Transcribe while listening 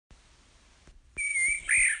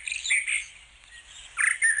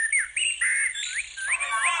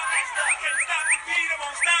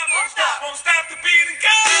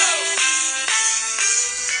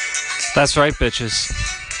That's right, bitches.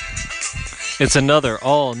 It's another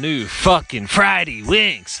all-new fucking Friday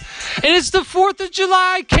Winks. And it's the 4th of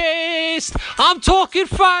July case. I'm talking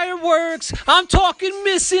fireworks. I'm talking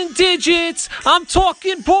missing digits. I'm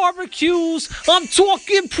talking barbecues. I'm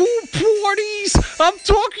talking pool parties. I'm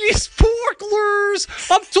talking sparklers.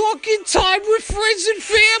 I'm talking time with friends and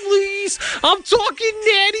families. I'm talking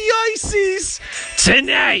natty ices.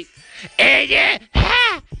 Tonight.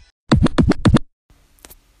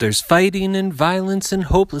 There's fighting and violence and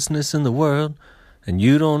hopelessness in the world, and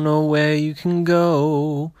you don't know where you can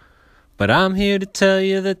go. But I'm here to tell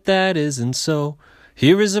you that that isn't so.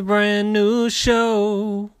 Here is a brand new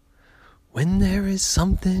show. When there is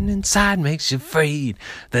something inside makes you afraid,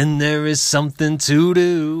 then there is something to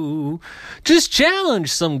do. Just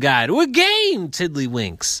challenge some guy to a game,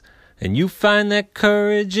 Tiddlywinks, and you find that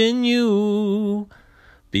courage in you.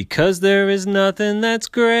 Because there is nothing that's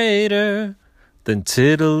greater than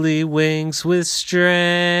Tiddlywinks with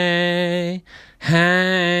strangers.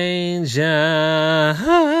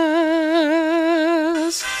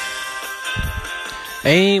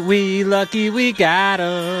 Ain't we lucky we got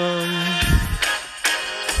 'em?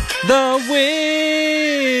 The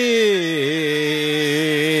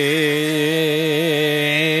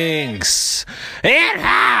Winks. And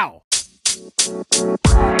how?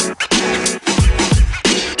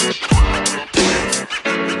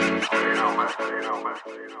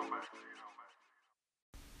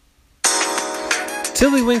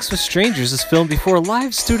 Tiddlywinks with Strangers is filmed before a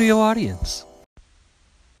live studio audience.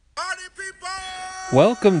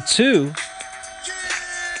 Welcome to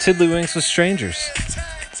Tiddlywinks with Strangers.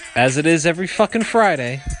 As it is every fucking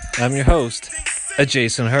Friday, I'm your host,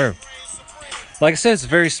 Jason Herb. Like I said, it's a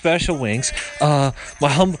very special Winks. My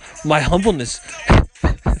humbleness,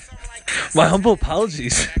 my humble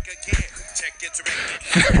apologies.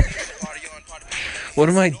 What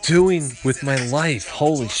am I doing with my life?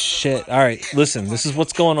 Holy shit. Alright, listen, this is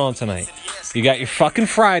what's going on tonight. You got your fucking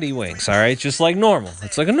Friday Winks, alright? Just like normal.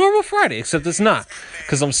 It's like a normal Friday, except it's not.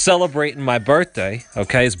 Because I'm celebrating my birthday,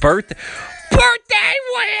 okay? It's birthday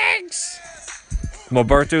Winks! My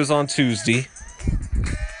birthday was on Tuesday.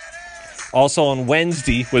 Also on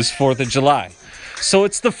Wednesday was 4th of July. So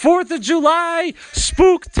it's the 4th of July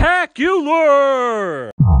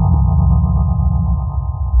Spooktacular!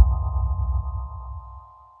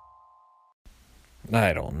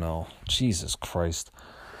 I don't know. Jesus Christ.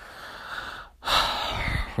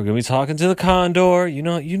 We're going to be talking to the Condor. You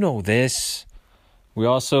know this. We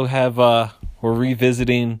also have, we're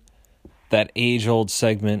revisiting that age-old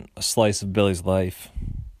segment, A Slice of Billy's Life,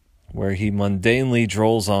 where he mundanely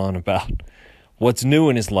drolls on about what's new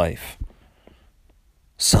in his life.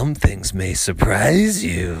 Some things may surprise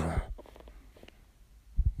you.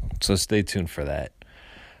 So stay tuned for that.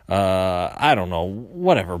 I don't know,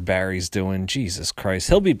 whatever Barry's doing, Jesus Christ,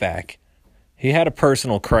 he'll be back. He had a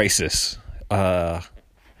personal crisis.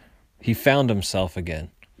 He found himself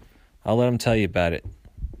again. I'll let him tell you about it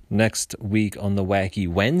next week on the Wacky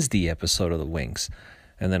Wednesday episode of the Winks.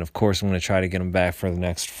 And then, of course, I'm going to try to get him back for the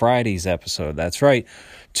next Friday's episode. That's right,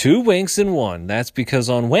 2 Winks in 1. That's because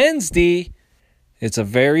on Wednesday, it's a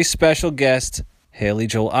very special guest, Haley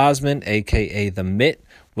Joel Osment, a.k.a. The Mitt,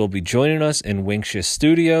 will be joining us in Winkshift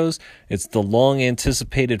Studios. It's the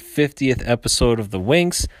long-anticipated 50th episode of The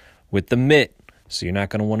Winks with The Mitt, so you're not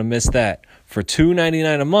going to want to miss that. For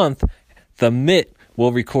 $2.99 a month, The Mitt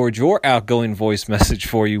will record your outgoing voice message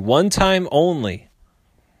for you one time only.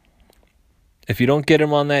 If you don't get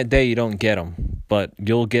him on that day, you don't get him. But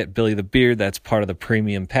you'll get Billy the Beard. That's part of the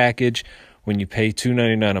premium package. When you pay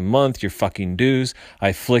 $2.99 a month, your fucking dues,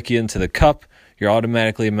 I flick you into the cup. You're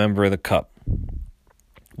automatically a member of the cup.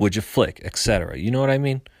 Would you flick, etc. You know what I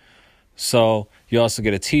mean? So you also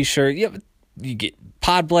get a t-shirt. You get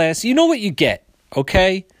Pod Blast. You know what you get,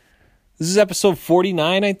 okay? This is episode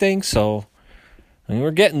 49, I think. So we're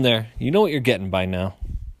getting there. You know what you're getting by now.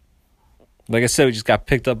 Like I said, we just got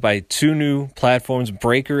picked up by 2 new platforms,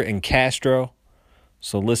 Breaker and Castro.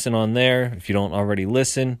 So listen on there if you don't already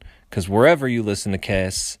listen. Because wherever you listen to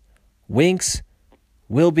casts, Winks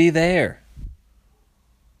will be there.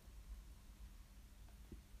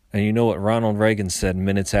 And you know what Ronald Reagan said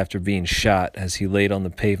minutes after being shot as he laid on the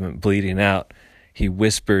pavement bleeding out? He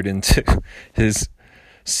whispered into his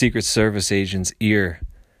Secret Service agent's ear,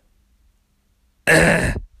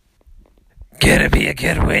 "Gonna be a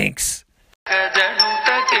good Winks."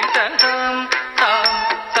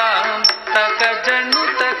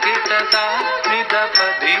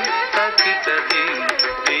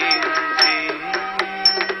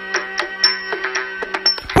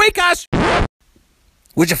 Wake us!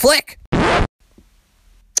 Would you flick?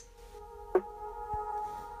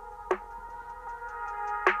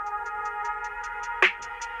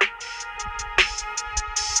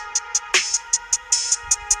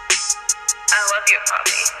 love you,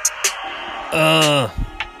 Poppy.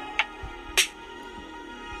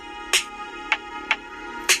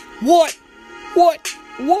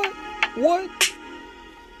 What?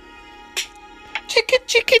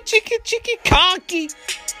 Chicky, cocky.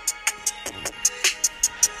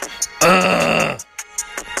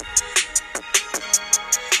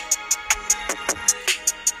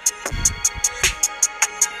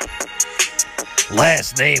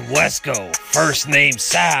 Last name Wesco, first name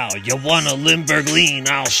Sal. You want a Limburg lean?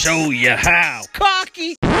 I'll show you how.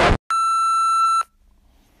 Cocky.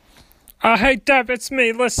 Hey, Deb, it's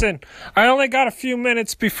me. Listen, I only got a few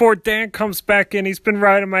minutes before Dan comes back in. He's been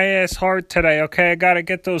riding my ass hard today, okay? I gotta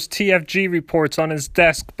get those TFG reports on his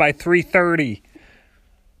desk by 3:30.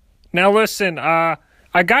 Now, listen, I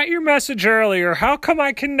got your message earlier. How come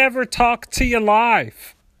I can never talk to you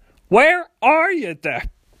live? Where are you, Deb?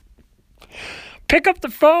 Pick up the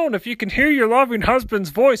phone if you can hear your loving husband's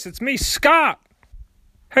voice. It's me, Scott.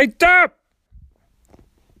 Hey, Deb!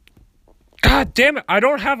 God damn it, I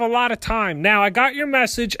don't have a lot of time. Now, I got your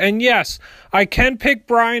message, and yes, I can pick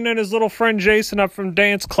Brian and his little friend Jason up from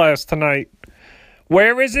dance class tonight.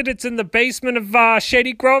 Where is it? It's in the basement of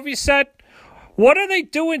Shady Grove, you said? What are they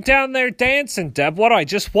doing down there dancing, Deb? What, do I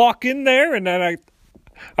just walk in there and then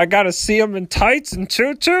I gotta see them in tights and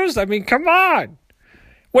tutus? I mean, come on.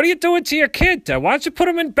 What are you doing to your kid, Deb? Why don't you put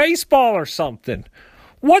him in baseball or something?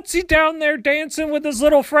 What's he down there dancing with his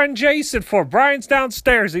little friend Jason for? Brian's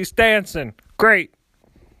downstairs. He's dancing. Great.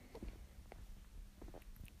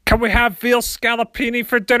 Can we have veal scallopini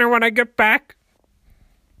for dinner when I get back?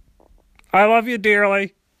 I love you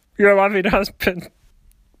dearly. Your loving husband,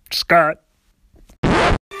 Scott.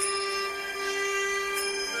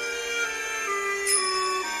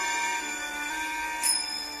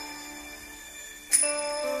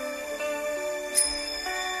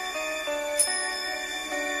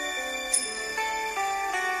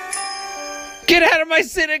 Get out of my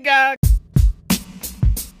synagogue!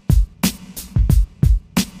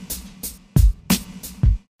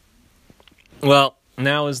 Well,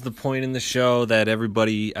 now is the point in the show that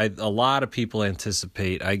a lot of people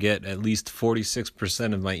anticipate. I get at least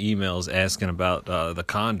 46% of my emails asking about the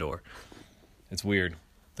Condor. It's weird.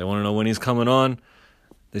 They want to know when he's coming on.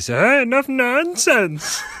 They say, hey, enough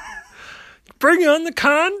nonsense. Bring on the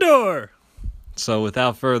Condor. So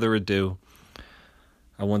without further ado,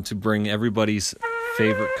 I want to bring everybody's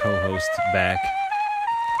favorite co-host back.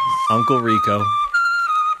 Uncle Rico.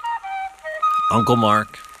 Uncle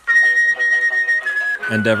Mark.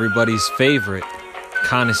 And everybody's favorite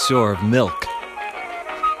connoisseur of milk.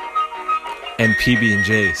 And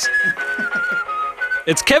PB&J's.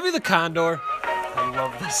 It's Kevin the Condor. I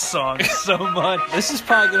love this song so much. This is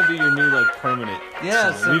probably going to be your new, permanent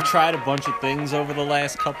Yeah, song. We've tried a bunch of things over the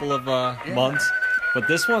last couple of months. But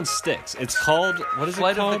this one sticks. It's called, what is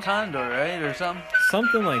Flight it called? of the Condor, right? Or something?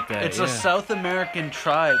 Something like that, It's a South American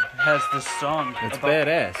tribe has this song. It's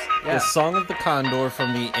badass. Yeah. The Song of the Condor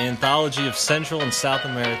from the Anthology of Central and South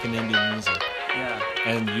American Indian Music. Yeah.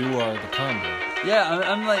 And you are the Condor. Yeah,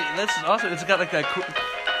 I'm like, that's awesome. It's got like that cool...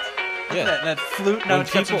 Yeah. That flute, now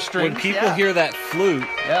it's got some strings. When people hear that flute,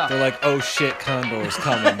 Yeah. they're like, oh shit, Condor's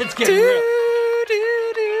coming. It's getting real.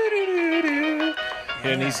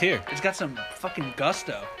 And he's here. It's got some fucking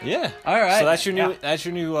gusto. Yeah. All right. So that's your new. Yeah. That's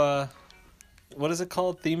your new. What is it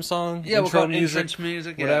called? Theme song. Yeah, we'll intro call it music, entrance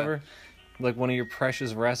music. Yeah. whatever. Like one of your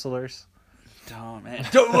precious wrestlers. Oh, man.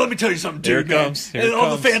 Let me tell you something, dude, Here it comes. Here it all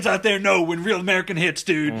comes. the fans out there know when Real American hits,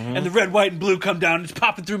 dude, and the red, white, and blue come down, it's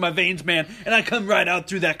popping through my veins, man, and I come right out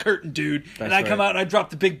through that curtain, dude, and I come right. out and I drop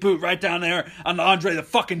the big boot right down there on the Andre the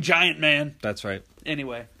fucking Giant, man. That's right.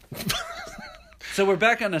 Anyway. So we're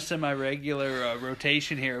back on a semi-regular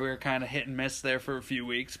rotation here. We were kind of hit and miss there for a few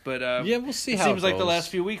weeks, but Yeah, we'll see it how seems it like the goes. last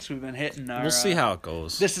few weeks we've been hitting our... We'll see how it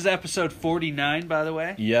goes. This is episode 49, by the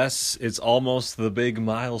way. Yes, it's almost the big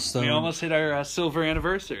milestone. We almost hit our silver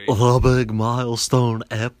anniversary. The big milestone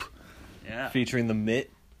ep. Yeah. Featuring the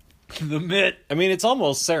Mitt. The Mitt. I mean, it's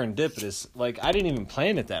almost serendipitous. Like, I didn't even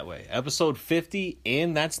plan it that way. Episode 50,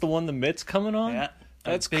 and that's the one the Mitt's coming on? Yeah.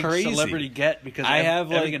 That's a big crazy. celebrity get because I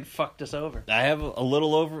have, everything fucked us over. I have a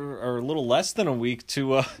little over, or a little less than a week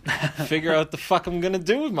to figure out what the fuck I'm gonna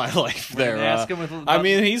do with my life there. gonna ask him with- I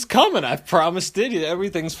mean, he's coming. I've promised it.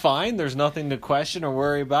 Everything's fine. There's nothing to question or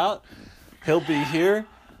worry about. He'll be here.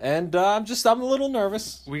 And I'm a little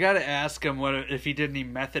nervous. We got to ask him if he did any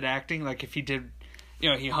method acting, like if he did,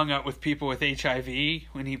 he hung out with people with HIV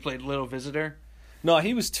when he played Little Visitor. No,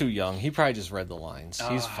 he was too young. He probably just read the lines.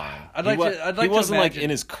 He's fine. I'd like he to wasn't imagine- in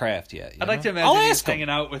his craft yet. I'd like to I'll imagine he's ask him. hanging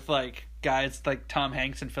out with guys like Tom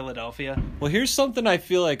Hanks in Philadelphia. Well, here's something I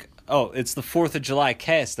feel like. Oh, it's the 4th of July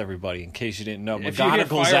cast, everybody, in case you didn't know. If you hear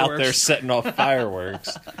McGonagall's out there fireworks. setting off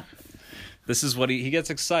fireworks. This is what he gets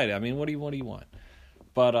excited. I mean, what do you want?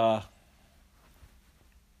 But,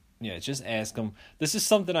 yeah, just ask him. This is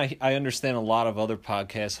something I understand a lot of other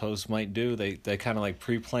podcast hosts might do. They kind of like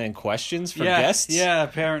pre-plan questions for guests. Yeah,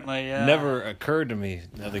 apparently, yeah. Never occurred to me.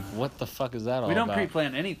 Like, what the fuck is that all We about? don't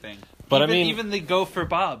pre-plan anything. But even the Go for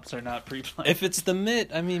Bobs are not pre-planned. If it's the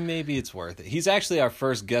Mitt, I mean, maybe it's worth it. He's actually our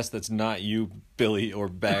first guest that's not you, Billy, or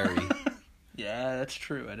Barry. Yeah, that's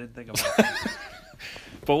true. I didn't think about that.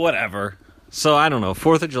 But whatever. So, I don't know.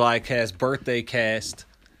 4th of July cast, birthday cast.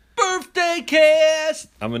 Birthday cast!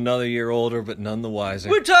 I'm another year older, but none the wiser.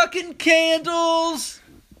 We're talking candles,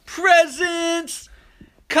 presents,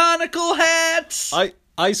 conical hats,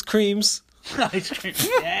 Ice creams. ice cream,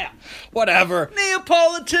 yeah, Whatever.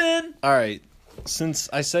 Neapolitan. All right. Since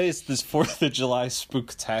I say it's this 4th of July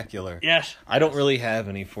spooktacular, Yes. I don't really have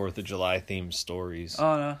any 4th of July themed stories.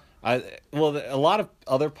 Oh no. A lot of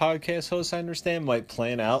other podcast hosts I understand might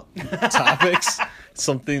plan out topics,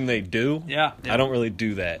 something they do. Yeah. I don't really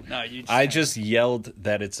do that. No, you. I just yelled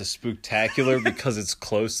that it's a spooktacular because it's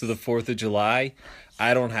close to the 4th of July.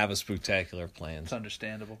 I don't have a spooktacular planned. It's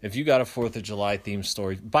understandable. If you got a 4th of July themed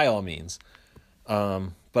story, by all means.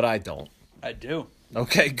 But I don't. I do.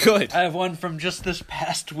 Okay, good. I have one from just this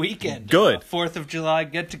past weekend. Good. 4th of July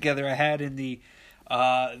get-together I had in the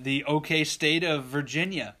OK state of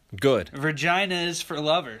Virginia. Good. Virginia is for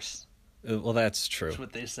lovers. Well, that's true. That's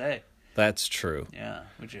what they say. That's true. Yeah.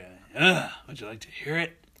 Would you like to hear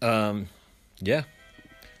it? Yeah.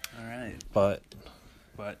 All right. But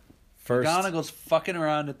first, McGonagall's fucking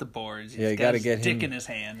around at the boards. He's Yeah, you got gotta his get dick him- in his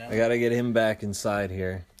hand. I gotta get him back inside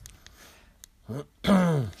here. All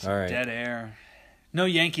right. Dead air. No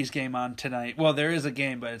Yankees game on tonight. Well, there is a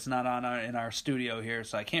game, but it's not on in our studio here,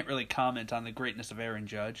 so I can't really comment on the greatness of Aaron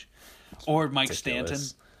Judge or Mike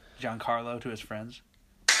Ridiculous. Stanton, Giancarlo to his friends.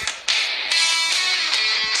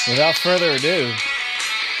 Without further ado,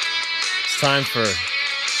 it's time for.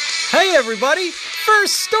 Hey, everybody!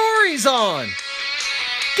 First story's on.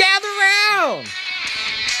 Gather round.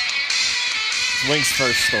 It's Wink's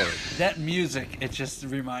first story. That music, it just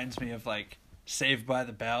reminds me of like Saved by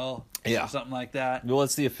the Bell, Yeah. or something like that. Well,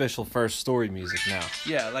 it's the official first story music now.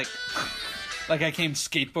 Yeah, like I came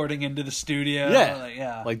skateboarding into the studio.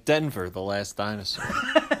 Yeah. Like Denver, the last dinosaur.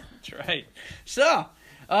 That's right. So,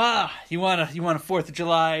 you want a 4th of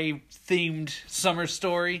July themed summer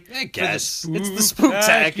story? I guess. For It's the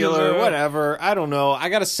spooktacular. spooktacular, whatever. I don't know. I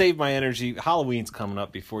gotta save my energy. Halloween's coming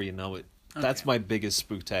up before you know it. That's my biggest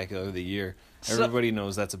spooktacular of the year. Everybody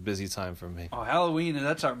knows that's a busy time for me. Oh, Halloween,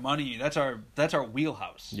 that's our money. That's our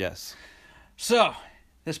wheelhouse. Yes. So,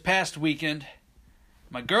 this past weekend,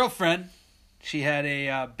 my girlfriend, she had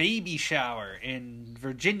a baby shower in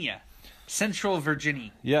Virginia, Central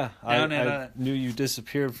Virginia. Yeah, Down at I knew you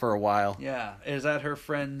disappeared for a while. Yeah, is at her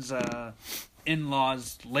friend's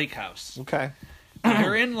in-laws' lake house. Okay.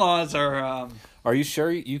 Her in-laws are. Are you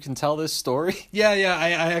sure you can tell this story? Yeah,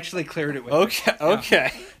 I actually cleared it with her.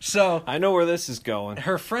 Okay. So I know where this is going.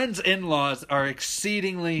 her friend's in-laws are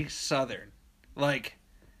exceedingly southern. Like,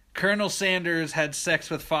 Colonel Sanders had sex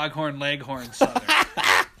with Foghorn Leghorn southern.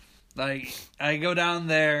 Like, I go down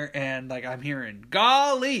there and, like, I'm hearing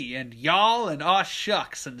golly and y'all and aw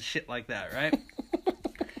shucks and shit like that, right?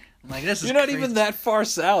 I'm like, this is You're not crazy. even that far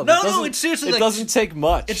south. No, It doesn't- it's seriously It like- doesn't take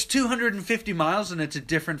much. It's 250 miles and it's a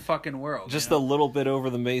different fucking world. just you a know? little bit over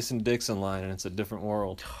the Mason-Dixon line, and it's a different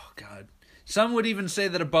world. Oh, God. Some would even say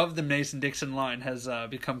that above the Mason-Dixon line has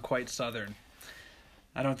become quite southern.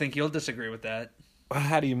 I don't think you'll disagree with that.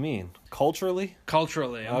 How do you mean? Culturally?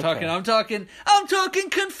 Culturally, I'm Okay. talking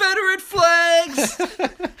Confederate flags.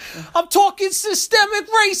 I'm talking systemic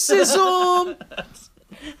racism!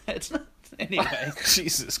 It's not anyway.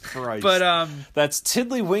 Jesus Christ. But That's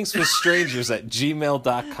tiddlywinks with strangers at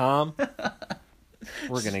gmail.com.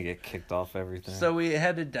 We're going to get kicked off everything. so we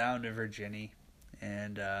headed down to Virginia,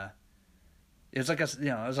 and it was like it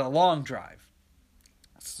was a long drive.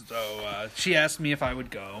 So she asked me if I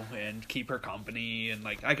would go and keep her company, and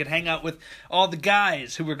like I could hang out with all the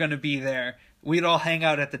guys who were going to be there. We'd all hang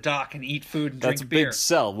out at the dock and eat food and That's a drink beer. big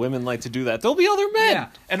sell. Women like to do that. There'll be other men. Yeah,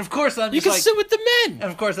 and of course I'm You just can like, sit with the men.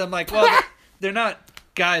 and of course I'm like, well, they're not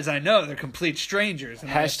guys I know. They're complete strangers.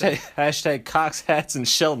 And I have to- Hashtag cocks, hats, and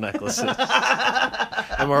shell necklaces. Am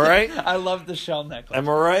I right? I love the shell necklace. Am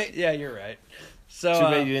I right? Yeah, you're right. So Too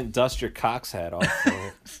bad you didn't dust your cock's hat off for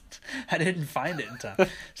it. I didn't find it in time.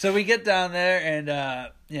 So we get down there and,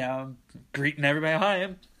 I'm greeting everybody. Hi,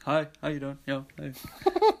 Hi, how you doing? Hey.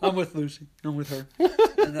 I'm with Lucy. I'm with her.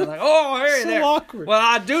 And they're like, oh, hey So there. awkward. Well,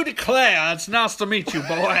 I do declare, it's nice to meet you,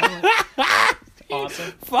 boy. I'm like,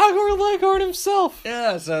 awesome. Foghorn Leghorn himself.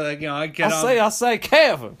 Yeah, so like, I get on. I say,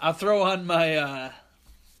 Kevin. I throw on my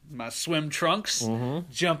my swim trunks,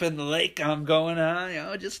 jump in the lake. I'm going,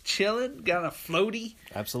 just chilling, got a floaty.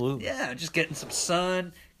 Absolutely. Yeah, just getting some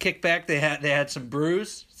sun. Kick back. They had some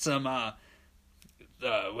brews, some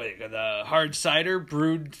the hard cider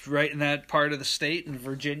brewed right in that part of the state in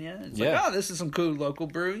Virginia. It's like, this is some cool local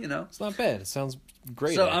brew, It's not bad. It sounds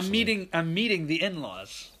great. So actually. I'm meeting the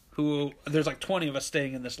in-laws. Who there's like 20 of us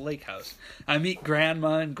staying in this lake house. I meet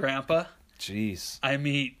Grandma and Grandpa. Jeez. I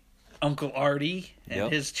meet Uncle Artie and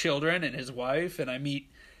Yep. his children and his wife, and I meet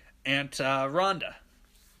Aunt Rhonda.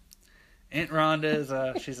 Aunt Rhonda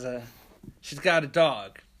is she's got a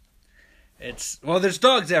dog. There's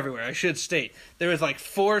dogs everywhere. I should state there was like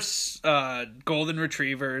 4 golden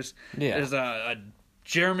retrievers. Yeah. There's a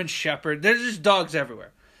German Shepherd. There's just dogs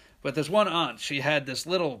everywhere. But there's one aunt. She had this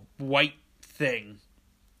little white thing.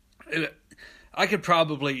 I could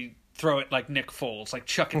probably throw it like Nick Foles, like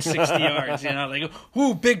chuck it 60 yards, like,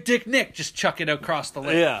 whoo, big dick Nick, just chuck it across the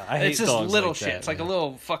lake. Yeah, I hate it's just dogs little like shit. that, It's like a man.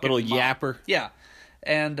 little fucking Little yapper. Yeah,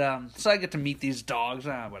 and so I get to meet these dogs.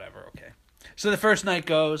 Whatever, okay. So the first night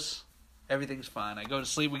goes, everything's fine. I go to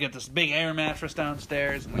sleep. We get this big air mattress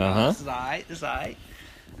downstairs. I'm like, this is alright. This is alright.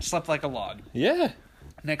 I slept like a log. Yeah.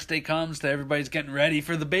 Next day comes, everybody's getting ready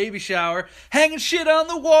for the baby shower, hanging shit on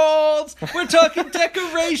the walls. We're talking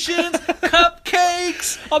decorations,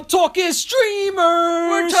 cupcakes. I'm talking streamers.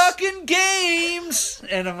 We're talking games.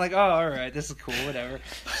 And I'm like, oh, all right, this is cool, whatever.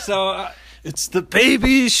 So It's the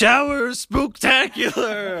baby shower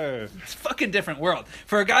spooktacular. it's a fucking different world.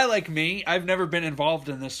 For a guy like me, I've never been involved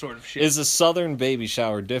in this sort of shit. Is a southern baby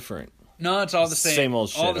shower different? No, it's all the same. Same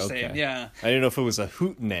old shit. All the okay. same, yeah. I didn't know if it was a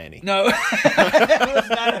hootenanny. No, it was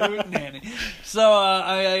not a hootenanny.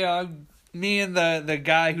 So me and the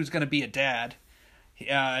guy who's going to be a dad,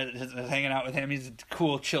 is hanging out with him. He's a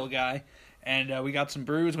cool, chill guy. And we got some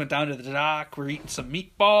brews, went down to the dock. We're eating some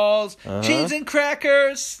meatballs, cheese and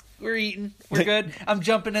crackers. We're eating. We're good. I'm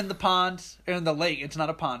jumping in the pond, or in the lake. It's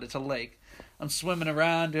not a pond, it's a lake. I'm swimming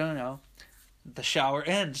around, The shower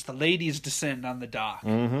ends. The ladies descend on the dock.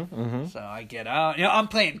 So I get out. I'm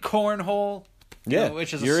playing cornhole. Yeah,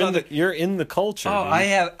 which is you're in the culture.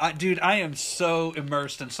 Oh, dude. I am so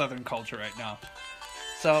immersed in Southern culture right now.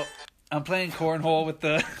 So I'm playing cornhole with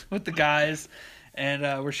the guys, and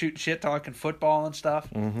we're shooting shit, talking football and stuff.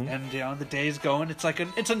 And the day's going.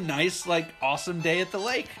 It's a nice, awesome day at the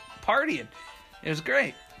lake, partying. It was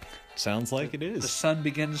great. Sounds like it The is. sun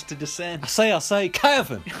begins to descend. I say,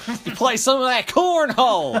 Kevin, you play some of that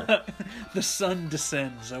cornhole. The sun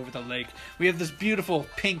descends over the lake. We have this beautiful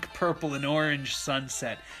pink, purple, and orange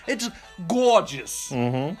sunset. It's gorgeous.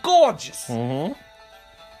 Gorgeous.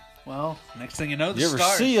 Well, next thing you know, the You ever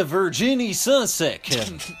stars. see a Virginia sunset,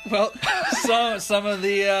 Kevin? Well, some of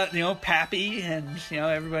the Pappy and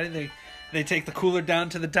everybody they take the cooler down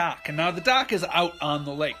to the dock, and now the dock is out on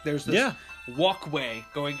the lake. There's this walkway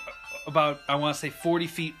going about, I want to say, 40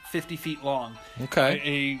 feet, 50 feet long.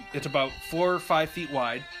 Okay. It's about 4 or 5 feet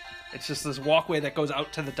wide. It's just this walkway that goes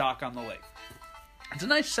out to the dock on the lake. It's a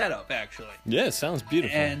nice setup, actually. Yeah, it sounds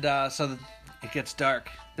beautiful. And it gets dark.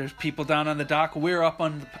 There's people down on the dock. We're up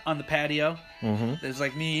on the patio. There's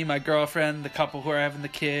me, my girlfriend, the couple who are having the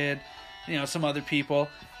kid, some other people,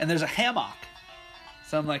 and there's a hammock.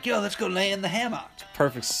 So I'm like, let's go lay in the hammock.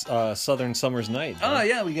 Perfect southern summer's night. Oh right?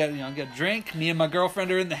 yeah, we got get a drink. Me and my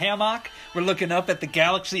girlfriend are in the hammock. We're looking up at the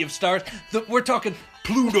galaxy of stars. We're talking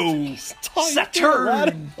Pluto,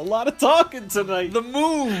 Saturn, A lot of talking tonight. the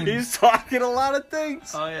moon. He's talking a lot of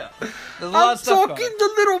things. Oh yeah, there's a lot of stuff going.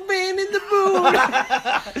 the little man in the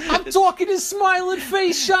moon. I'm talking his smiling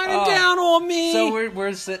face shining down on me. So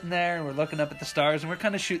we're sitting there and we're looking up at the stars and we're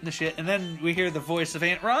kind of shooting the shit. And then we hear the voice of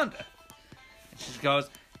Aunt Rhonda. And she goes,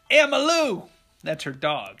 "Emmalou." That's her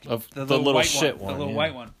dog. Of the little white shit one, The little yeah.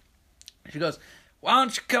 white one. She goes, "Why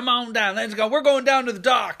don't you come on down? Let's go. We're going down to the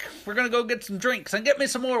dock. We're going to go get some drinks and get me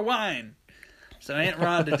some more wine." So Aunt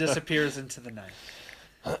Rhonda disappears into the night.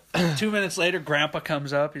 2 minutes later, Grandpa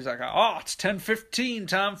comes up. He's like, "Oh, it's 10:15,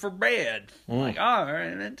 time for bed." I'm like, "Oh, all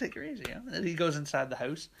right, then take it easy." And then he goes inside the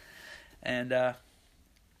house. And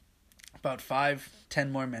about 5-10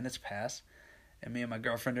 more minutes pass. And me and my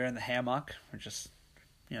girlfriend are in the hammock. We're just,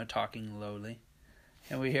 talking lowly.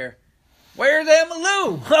 And we hear, "Where's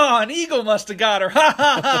Emmalou? Oh, an eagle must have got her. Ha,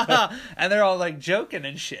 ha, ha, ha." And they're all, joking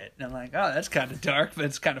and shit. And I'm like, oh, that's kind of dark, but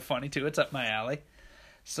it's kind of funny, too. It's up my alley.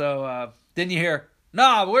 So then you hear,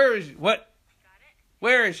 "Nah, where is she? What?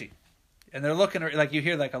 Where is she?" and they're looking like you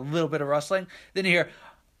hear like a little bit of rustling. Then you hear,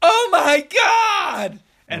 "Oh my God!"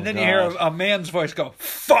 And then you hear a man's voice go,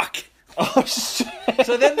 "Fuck." Oh shit!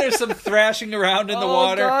 So then there's some thrashing around in the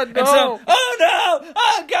water. God, no. And some, "Oh no!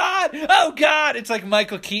 Oh God! Oh God!" It's like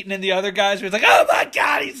Michael Keaton and the other guys where it's like, "Oh my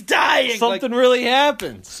God, he's dying!" Something really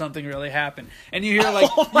happened. Something really happened. And you hear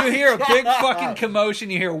you hear a big fucking commotion,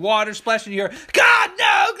 you hear water splash, and you hear, "God,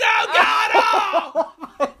 no, no, God, oh!" Oh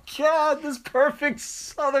my God, this perfect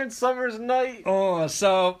southern summer's night. Oh,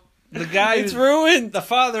 so the guy It's who's ruined. the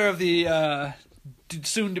father of the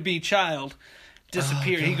soon-to-be child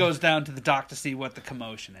disappeared. He goes down to the dock to see what the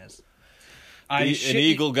commotion is. An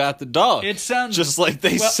eagle got the dog. It sounds just like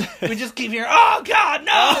they said. We just keep hearing, "Oh God,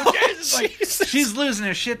 no!" Oh, Jesus. Like, Jesus. she's losing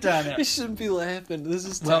her shit down there. You shouldn't be laughing. This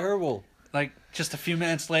is terrible. Like just a few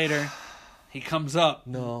minutes later, he comes up.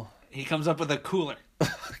 No. He comes up with a cooler,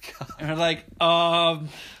 Oh, God. and we're like,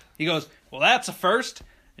 He goes, "Well, that's a first.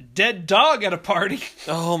 A dead dog at a party."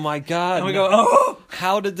 Oh my God. And we go, "Oh!"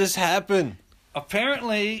 How did this happen?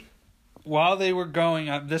 Apparently, while they were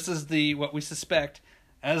going, this is what we suspect.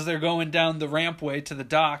 As they're going down the rampway to the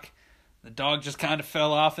dock, the dog just kind of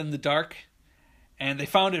fell off in the dark, and they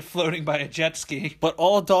found it floating by a jet ski. But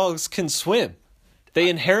all dogs can swim. They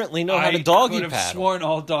inherently know how to doggy I could have paddle. sworn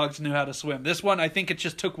all dogs knew how to swim. This one, I think it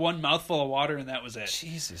just took one mouthful of water, and that was it.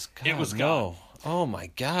 Jesus God. It was no. gone. Oh my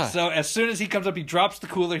God. So as soon as he comes up, he drops the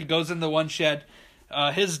cooler. He goes in the one shed.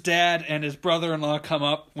 His dad and his brother-in-law come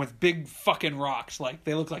up with big fucking rocks. Like,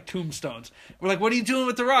 they look like tombstones. We're like, "What are you doing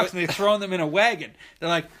with the rocks?" And they're throwing them in a wagon. They're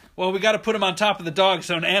like, "Well, we got to put them on top of the dog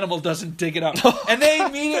so an animal doesn't dig it up." And they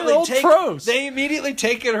immediately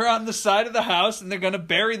take it around the side of the house, and they're going to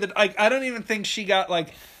bury the... Like, I don't even think she got,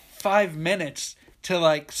 5 minutes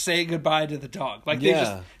to, say goodbye to the dog.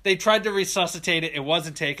 They tried to resuscitate it. It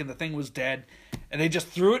wasn't taken. The thing was dead. And they just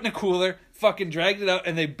threw it in a cooler, fucking dragged it out,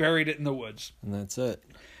 and they buried it in the woods. And that's it.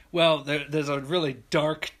 Well, there's a really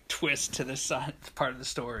dark twist to this part of the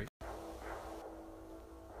story.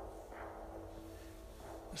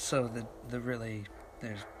 So there's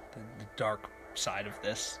the dark side of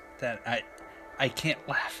this that I can't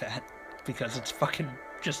laugh at because it's fucking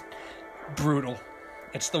just brutal.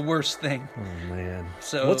 It's the worst thing. Oh man.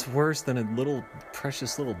 So what's worse than a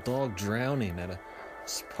precious little dog drowning at a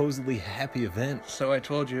supposedly happy event? So I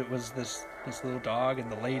told you it was this little dog,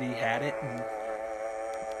 and the lady had it, and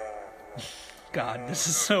God, this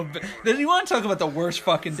is so bad. You want to talk about the worst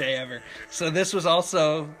fucking day ever? So this was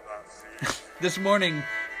also this morning.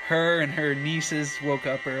 Her and her nieces woke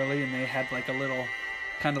up early, and they had a little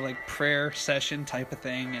kind of prayer session type of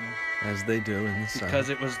thing, and as they do in the sun. Because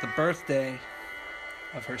it was the birthday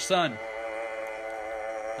of her son.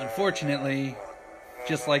 Unfortunately,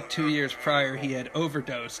 just 2 years prior, he had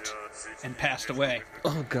overdosed and passed away.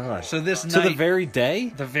 Oh God! So this night, to the very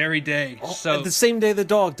day, so the same day the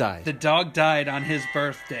dog died. The dog died on his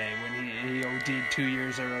birthday when he OD'd 2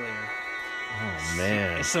 years earlier. Oh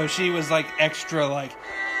man! So she was extra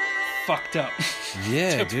fucked up.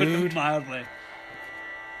 Yeah, to put it mildly.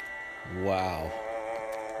 Wow.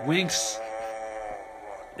 Winks.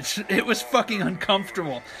 It was fucking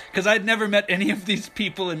uncomfortable because I'd never met any of these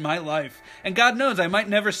people in my life, and God knows I might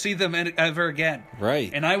never see them ever again. Right.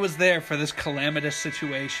 And I was there for this calamitous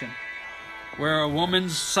situation where a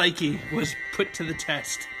woman's psyche was put to the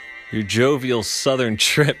test. Your jovial southern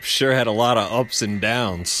trip sure had a lot of ups and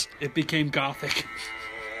downs. It became gothic.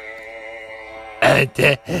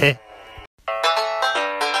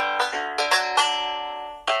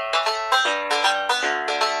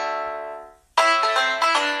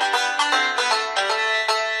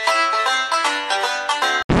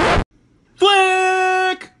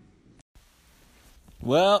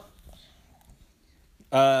 Well,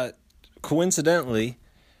 coincidentally,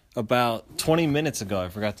 about 20 minutes ago, I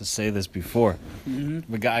forgot to say this before,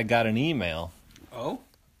 I got an email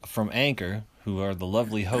from Anchor, who are the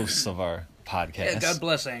lovely hosts of our podcast. Yeah, God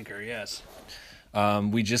bless Anchor, yes.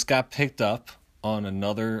 We just got picked up on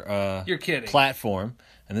another You're kidding. platform,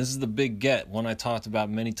 and this is the big get, one I talked about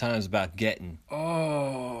many times about getting.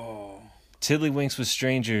 Oh. Tiddlywinks with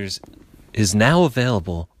Strangers is now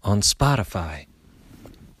available on Spotify.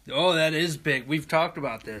 Oh, that is big. We've talked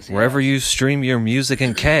about this. Yeah. Wherever you stream your music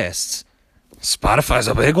and casts, Spotify's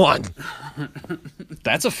a big one.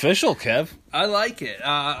 That's official, Kev. I like it.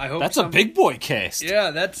 I hope that's a big boy cast.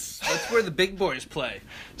 Yeah, that's where the big boys play.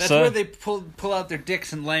 That's where they pull out their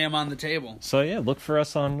dicks and lay them on the table. So yeah, look for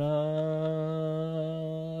us on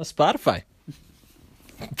Spotify.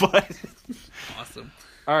 But awesome.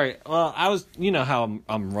 All right. Well, you know how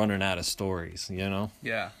I'm running out of stories. You know.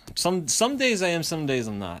 Yeah. Some days I am, some days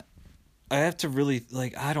I'm not. I have to really,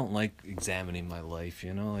 like, I don't like examining my life,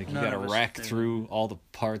 you know? Like, you None gotta of us rack do. through all the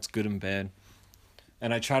parts, good and bad.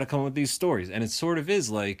 And I try to come up with these stories. And it sort of is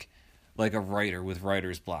like a writer with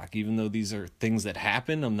writer's block. Even though these are things that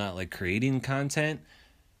happen, I'm not, like, creating content.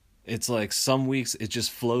 It's like some weeks it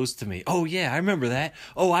just flows to me. Oh, yeah, I remember that.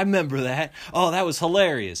 Oh, I remember that. Oh, that was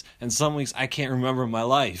hilarious. And some weeks I can't remember my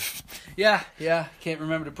life. Yeah. Can't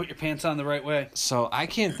remember to put your pants on the right way. So I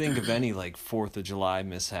can't think of any, like, 4th of July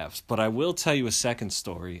mishaps. But I will tell you a second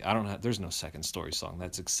story. There's no second story song.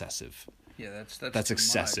 That's excessive. Yeah, that's That's too much.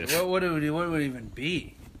 excessive. What would it even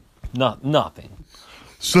be? Nothing.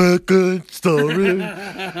 Second story.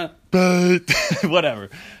 But whatever.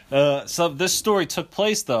 So this story took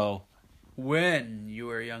place, though, When you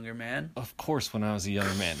were a younger man. of course, when I was a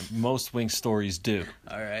younger man. Most Wink stories do.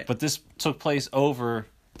 All right. But this took place over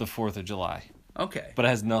the 4th of July. Okay. But it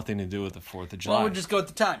has nothing to do with the 4th of July. Well, we'll just go with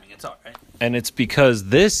the timing. It's all right. And it's because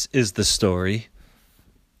this is the story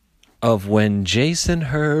of when Jason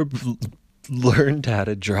Herb learned how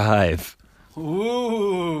to drive.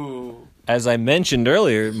 Ooh. As I mentioned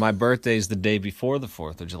earlier, my birthday is the day before the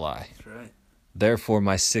 4th of July. That's right. Therefore,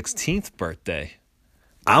 my 16th birthday,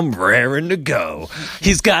 I'm raring to go.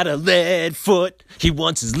 He's got a lead foot. He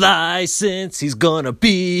wants his license. He's gonna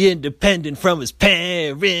be independent from his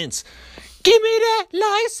parents. Give me that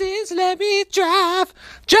license. Let me drive.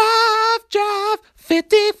 Drive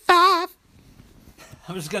 55.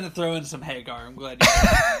 I'm just going to throw in some Hagar. I'm glad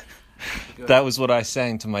you That was what I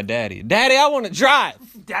sang to my daddy. Daddy, I want to drive.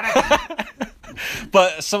 Daddy.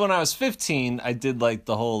 But so when I was 15, I did like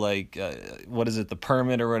the whole like, what is it, the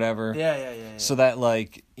permit or whatever. Yeah. So that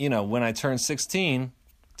like, you know, when I turn 16,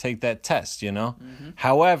 take that test, you know. Mm-hmm.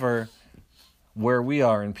 However, where we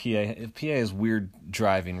are in PA has weird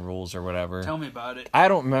driving rules or whatever. Tell me about it. I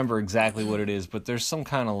don't remember exactly what it is, but there's some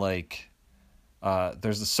kind of like,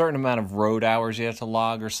 there's a certain amount of road hours you have to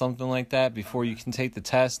log or something like that before you can take the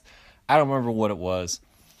test. I don't remember what it was.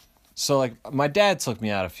 So, like, my dad took me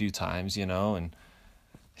out a few times, you know, and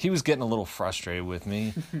he was getting a little frustrated with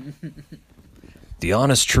me. The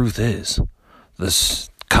honest truth is, the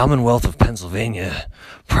Commonwealth of Pennsylvania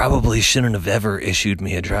probably shouldn't have ever issued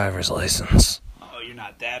me a driver's license. Oh, you're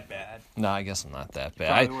not that bad. No, I guess I'm not that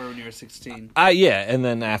bad. Probably were when you were 16. Yeah, and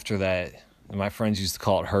then after that, my friends used to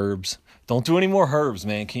call it herbs. Don't do any more herbs,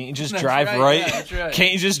 man. Can't you just That's drive right, right? yeah, that's right.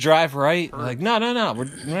 Can't you just drive right? Like, no. We're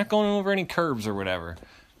not going over any curbs or whatever.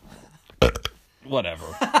 Whatever.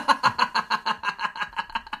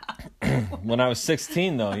 When I was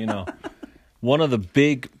 16, though, you know, one of the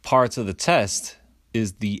big parts of the test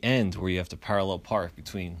is the end where you have to parallel park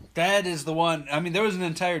between. That is the one. I mean, there was an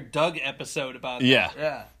entire Doug episode about Yeah. that.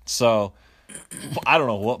 Yeah. So, I don't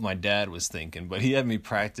know what my dad was thinking, but he had me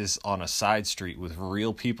practice on a side street with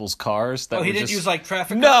real people's cars. That Oh, he were didn't just... use like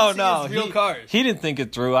traffic No, cones? no. He used real cars. He didn't think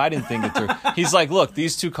it through. I didn't think it through. He's like, look,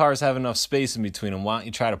 these two cars have enough space in between them. Why don't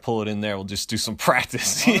you try to pull it in there? We'll just do some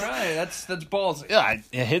practice. All right, that's ballsy. Yeah, I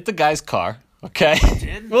hit the guy's car. Okay.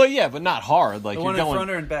 did? Well, yeah, but not hard. Like The you're one in going,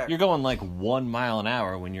 front or in back? You're going like 1 mile an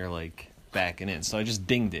hour when you're like backing in. So I just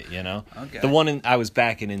dinged it, you know. Okay. The one I was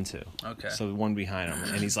backing into. Okay. So the one behind him,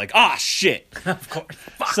 and he's like, "Ah, shit!" Of course.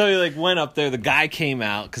 Fuck. So he like went up there. The guy came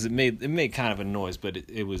out because it made kind of a noise, but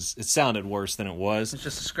it sounded worse than it was. It's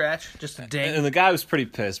just a scratch, just a ding. And the guy was pretty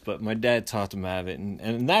pissed, but my dad talked him out of it,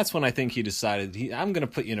 and that's when I think he decided I'm going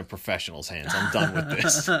to put you in a professional's hands. I'm done with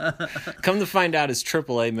this. Come to find out, his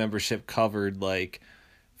AAA membership covered like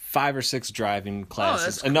 5 or 6 driving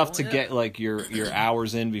classes, that's enough cool, to yeah. get like your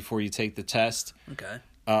hours in before you take the test.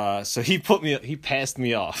 Okay. So he passed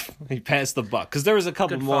me off. He passed the buck because there was a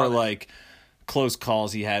couple Good more father. like close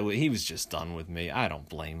calls he had. He was just done with me. I don't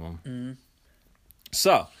blame him. Mm-hmm.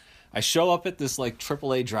 So I show up at this like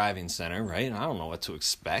AAA driving center, right? And I don't know what to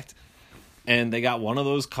expect. And they got one of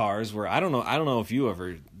those cars where I don't know if you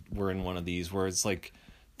ever were in one of these where it's like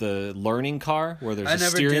the learning car where there's I a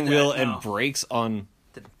never steering did that, whole no. and brakes on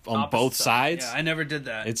Opposite both side. sides. Yeah, I never did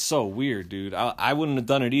that. It's so weird, dude. I wouldn't have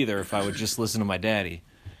done it either if I would just listen to my daddy.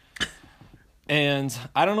 And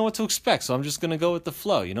I don't know what to expect, so I'm just going to go with the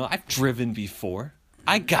flow. You know, I've driven before.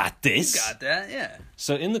 I got this. You got that, yeah.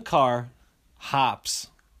 So in the car hops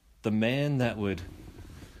the man that would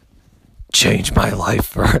change my life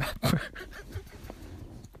forever.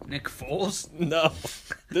 Nick Foles? No,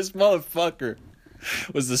 this motherfucker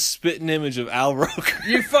was the spitting image of Al Roker.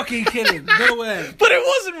 You're fucking kidding. No way. But it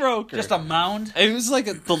wasn't Roker. Just a mound? It was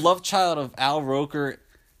like the love child of Al Roker.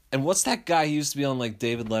 And what's that guy who used to be on like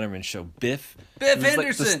David Letterman show? Biff? Biff He was like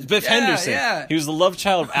Henderson. Biff Yeah, Henderson. yeah. He was the love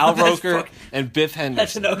child of Al That's Roker fuck- and Biff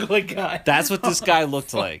That's Henderson. an ugly guy. That's what this guy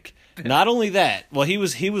looked like. Not only that, well, he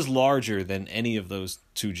was larger than any of those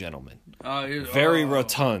two gentlemen. very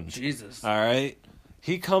rotund. Jesus. All right.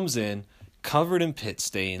 He comes in covered in pit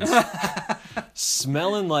stains,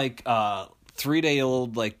 smelling like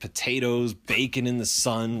 3-day-old like potatoes, bacon in the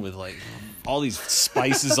sun with like all these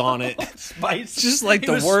spices on it. Spicy. Just like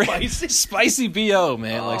the word spicy BO,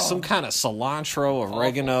 man. Like some kind of cilantro,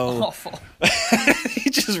 oregano. Awful. He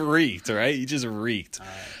just reeked, right? He just reeked. Right.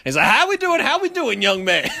 He's like, How we doing, young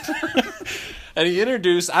man? And he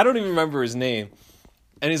introduced, I don't even remember his name.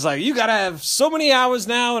 And he's like, you got to have so many hours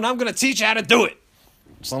now, and I'm going to teach you how to do it.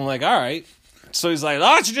 So I'm like, all right. So he's like,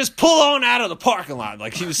 why don't you just pull on out of the parking lot?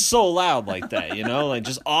 Like, he was so loud like that, you know? Like,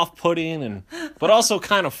 just off-putting, but also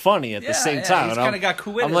kind of funny at the same time. He's kind of got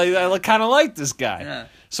cool with I'm like, I kind of like this guy. Yeah.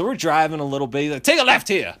 So we're driving a little bit. He's like, take a left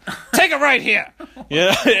here. Take a right here.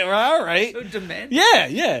 Yeah, all right. So demanding.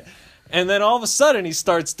 Yeah. And then all of a sudden, he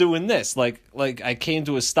starts doing this. Like I came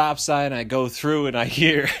to a stop sign, I go through, and I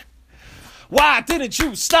hear... Why didn't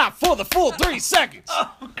you stop for the full 3 seconds?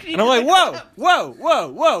 And I'm like,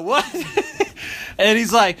 whoa, what? And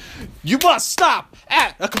he's like, you must stop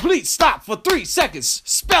at a complete stop for 3 seconds.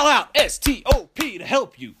 Spell out STOP to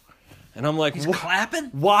help you. And I'm like, he's clapping?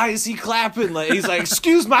 Why is he clapping? Like, he's like,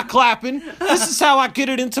 excuse my clapping. This is how I get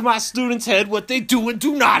it into my students' head what they do and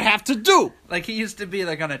do not have to do. Like, he used to be,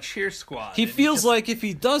 like, on a cheer squad. He feels like if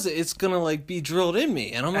he does it, it's going to, like, be drilled in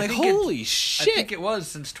me. And I'm like, holy shit. I think it was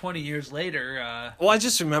since 20 years later. Well, I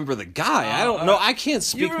just remember the guy. I don't know. I can't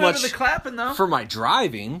speak much the clapping, though. For my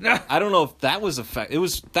driving. I don't know if that was effective.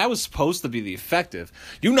 That was supposed to be the effective.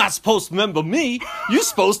 You're not supposed to remember me. You're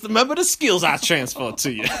supposed to remember the skills I transferred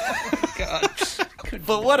to you. God.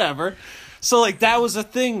 But whatever. So, like, that was a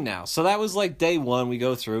thing now. So that was, like, day one we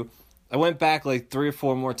go through. I went back, like, 3 or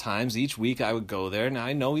 4 more times. Each week I would go there. Now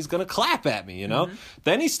I know he's going to clap at me, you know? Mm-hmm.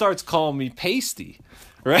 Then he starts calling me pasty,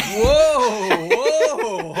 right?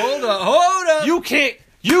 Whoa. Hold up.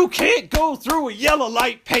 You can't go through a yellow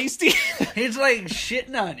light, pasty. He's, like,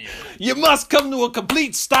 shitting on you. You must come to a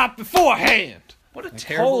complete stop beforehand. What a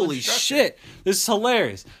terrible Holy shit. This is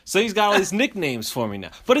hilarious. So he's got all these nicknames for me now.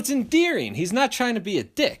 But it's endearing. He's not trying to be a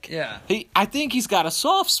dick. Yeah. I think he's got a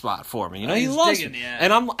soft spot for me. You know, he loves me.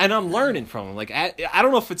 Yeah. And I'm learning from him. Like, I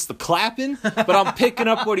don't know if it's the clapping, but I'm picking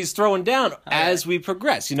up what he's throwing down as we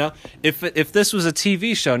progress, you know? If this was a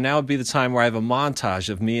TV show, now would be the time where I have a montage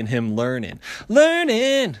of me and him learning.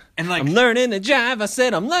 And like, I'm learning to drive. I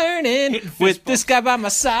said I'm learning with this guy by my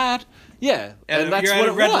side. Yeah, and that's what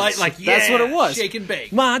it was. Light, like, that's what it was. Shake and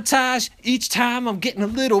bake. Montage. Each time I'm getting a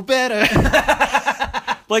little better.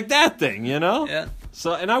 Like that thing, you know? Yeah.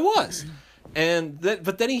 So, and I was.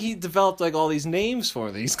 But then he developed like all these names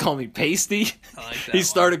for me. He's calling me Pasty. I like that he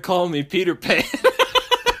started calling me Peter Pan.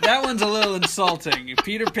 That one's a little insulting.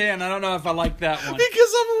 Peter Pan, I don't know if I like that one.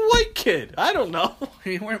 Because I'm a white kid. I don't know.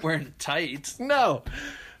 You weren't wearing tights. No,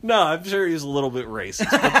 I'm sure he's a little bit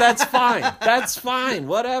racist. But that's fine. That's fine.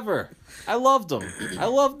 Whatever. I loved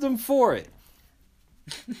him for it.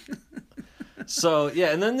 So,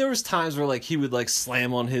 yeah, and then there was times where, like, he would, like,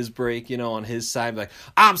 slam on his brake, you know, on his side, like,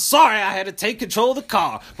 I'm sorry I had to take control of the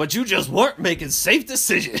car, but you just weren't making safe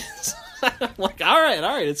decisions. I'm like, all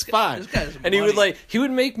right, it's fine. And he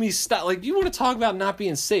would make me stop. Like, you want to talk about not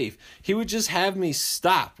being safe? He would just have me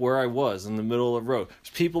stop where I was in the middle of the road.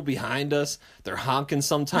 There's people behind us. They're honking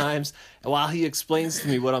sometimes while he explains to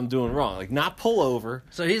me what I'm doing wrong. Like, not pull over.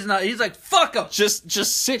 So he's like, fuck him. Just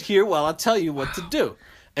sit here while I tell you what to do.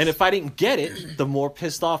 And if I didn't get it, the more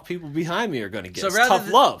pissed off people behind me are going to get. So it's tough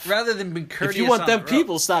love. Rather than being courteous, if you want them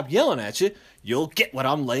people to stop yelling at you, you'll get what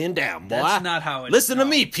I'm laying down, boy. That's not how it is. Listen to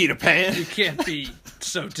me, Peter Pan. You can't be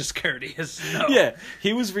so discourteous. No. Yeah,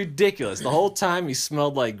 he was ridiculous. The whole time he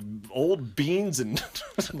smelled like old beans and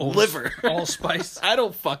liver. Allspice. I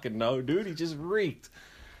don't fucking know, dude. He just reeked.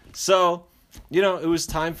 So, you know, it was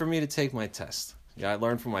time for me to take my test. Yeah, I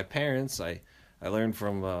learned from my parents. I learned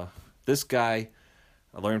from this guy.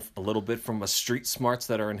 I learned a little bit from street smarts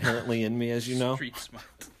that are inherently in me, as you know. Street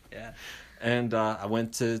smarts, yeah. And I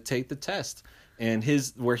went to take the test. And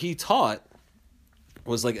where he taught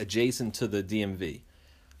was, like, adjacent to the DMV.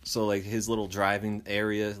 So, like, his little driving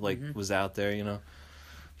area, like, was out there, you know.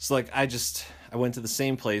 So, like, I went to the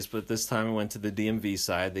same place, but this time I went to the DMV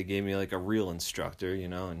side. They gave me, like, a real instructor, you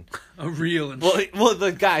know. And a real instructor? Well,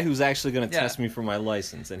 the guy who's actually going to test me for my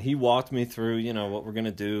license. And he walked me through, you know, what we're going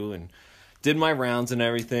to do and did my rounds and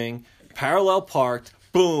everything. Parallel parked.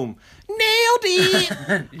 Boom. Nailed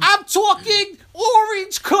it. I'm talking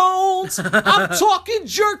orange cones. I'm talking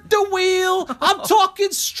jerk the wheel. I'm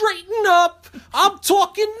talking straighten up. I'm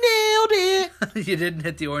talking nailed it. You didn't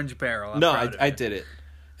hit the orange barrel. No, I did it.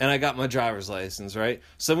 and I got my driver's license, right?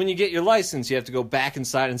 So when you get your license, you have to go back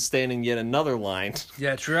inside and stand in yet another line.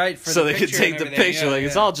 Yeah, it's right. For So the they could take the picture. Yeah,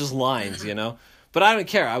 It's all just lines, But I don't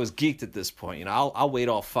care. I was geeked at this point. I'll wait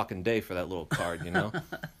all fucking day for that little card,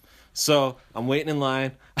 So I'm waiting in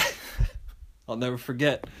line. I'll never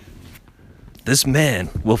forget. This man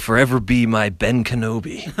will forever be my Ben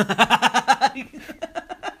Kenobi.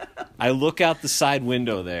 I look out the side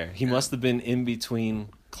window there. He must have been in between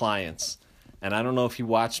clients. And I don't know if he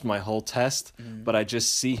watched my whole test, but I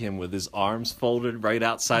just see him with his arms folded right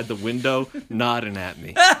outside the window, nodding at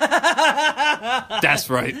me. That's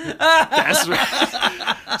right. That's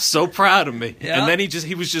right. So proud of me. Yeah. And then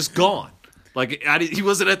he was just gone. Like, he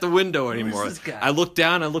wasn't at the window anymore. I look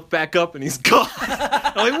down, I look back up, and he's gone.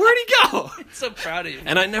 I'm like, where'd he go? I'm so proud of you.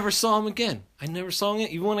 And I never saw him again.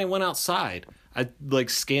 Even when I went outside, I,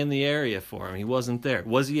 scanned the area for him. He wasn't there.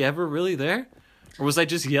 Was he ever really there? Or was I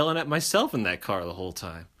just yelling at myself in that car the whole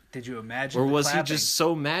time? Did you imagine Or was clapping? he just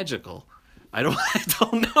so magical? I don't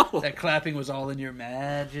know. That clapping was all in your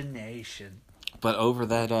imagination. But over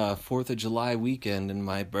that 4th of July weekend and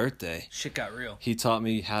my birthday... Shit got real. He taught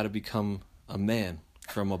me how to become a man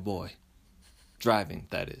from a boy. Driving,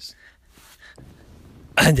 that is.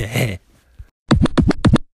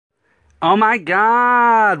 Oh my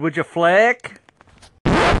God, would you flick?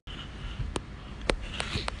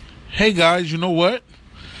 Hey guys, you know what?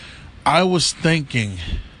 I was thinking,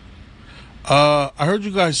 I heard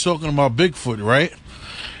you guys talking about Bigfoot, right?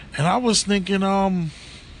 And I was thinking, I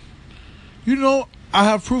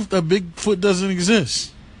have proof that Bigfoot doesn't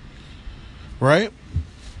exist, right?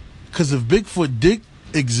 Because if Bigfoot did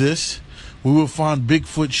exist, we would find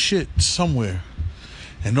Bigfoot shit somewhere.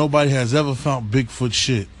 And nobody has ever found Bigfoot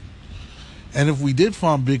shit. And if we did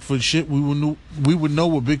find Bigfoot shit, we would know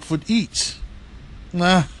what Bigfoot eats.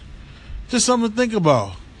 Nah. Just something to think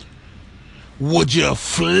about. Would you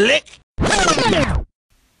flick?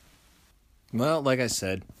 Well, like I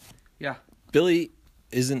said, yeah, Billy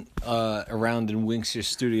isn't around in Winkster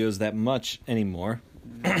Studios that much anymore.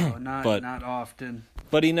 No, not often.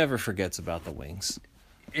 But he never forgets about the wings.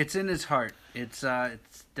 It's in his heart. It's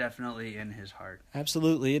definitely in his heart.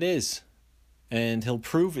 Absolutely, it is, and he'll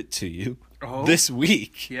prove it to you this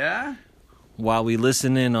week. Yeah. While we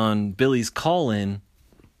listen in on Billy's call-in.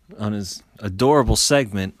 On his adorable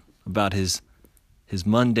segment about his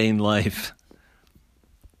mundane life.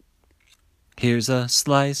 Here's a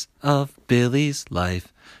slice of Billy's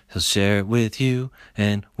life. He'll share it with you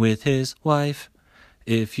and with his wife.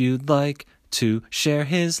 If you'd like to share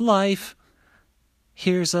his life,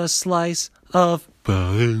 here's a slice of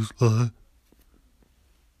Billy's life.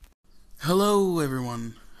 Hello,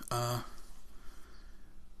 everyone. I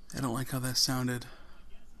don't like how that sounded.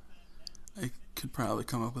 I could probably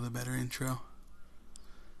come up with a better intro.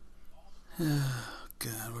 Oh,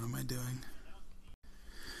 God, what am I doing?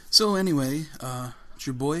 So anyway, it's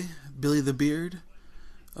your boy, Billy the Beard.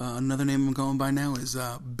 Another name I'm going by now is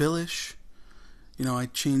Billish. I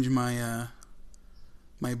changed my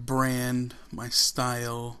my brand, my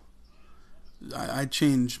style. I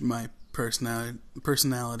changed my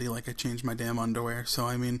personality like I changed my damn underwear. So,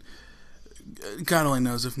 I mean, God only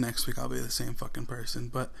knows if next week I'll be the same fucking person,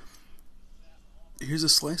 but... Here's a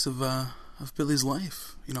slice of Billy's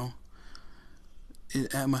life.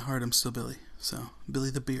 At my heart, I'm still Billy. So,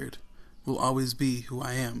 Billy the Beard will always be who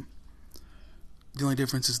I am. The only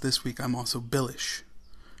difference is this week I'm also Billish.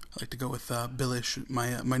 I like to go with Billish.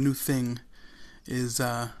 My new thing is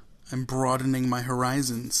I'm broadening my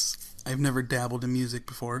horizons. I've never dabbled in music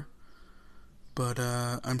before, but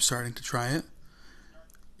I'm starting to try it.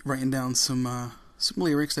 Writing down some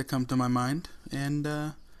lyrics that come to my mind,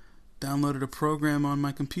 and downloaded a program on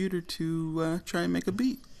my computer to try and make a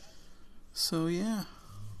beat. So, yeah.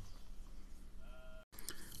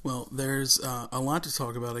 Well, there's a lot to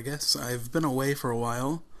talk about, I guess. I've been away for a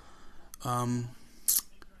while.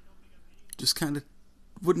 Just kind of,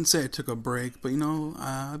 wouldn't say I took a break, but,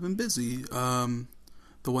 I've been busy. The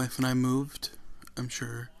wife and I moved, I'm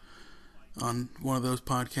sure. On one of those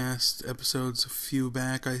podcast episodes a few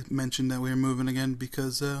back, I mentioned that we were moving again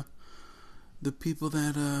because, the people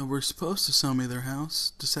that were supposed to sell me their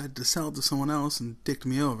house decided to sell it to someone else and dicked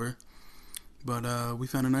me over. But we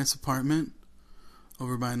found a nice apartment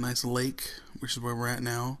over by a nice lake, which is where we're at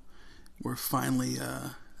now. We're finally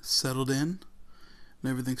settled in, and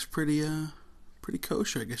everything's pretty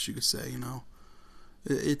kosher, I guess you could say.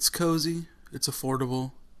 It's cozy, it's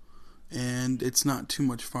affordable, and it's not too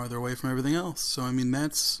much farther away from everything else. So, I mean,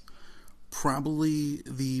 that's probably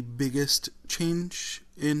the biggest change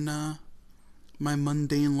in my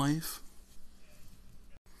mundane life.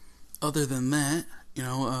 Other than that,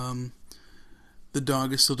 The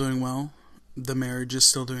dog is still doing well. The marriage is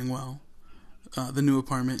still doing well. The new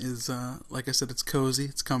apartment is, like I said, it's cozy,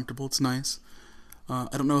 it's comfortable, it's nice. I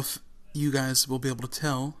don't know if you guys will be able to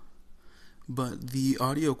tell, but the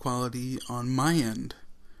audio quality on my end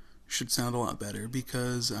should sound a lot better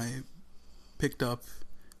because I picked up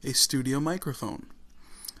a studio microphone.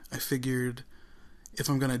 I figured if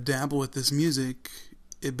I'm going to dabble with this music,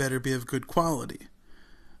 it better be of good quality.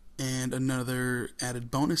 And another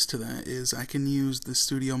added bonus to that is I can use the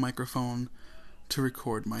studio microphone to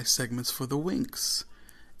record my segments for the Winks.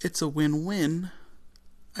 It's a win-win.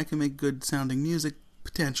 I can make good sounding music,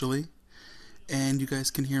 potentially, and you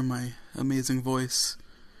guys can hear my amazing voice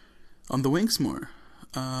on the Winks more.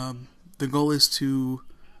 The goal is to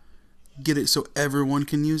get it so everyone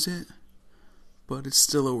can use it, but it's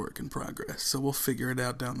still a work in progress, so we'll figure it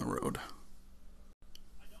out down the road.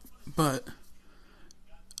 But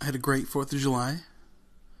I had a great 4th of July.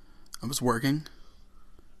 I was working,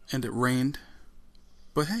 and it rained,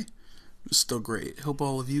 but hey, it was still great. Hope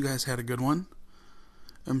all of you guys had a good one.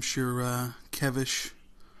 I'm sure Kevish,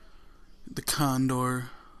 the Condor,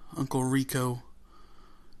 Uncle Rico,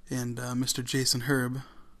 and Mr. Jason Herb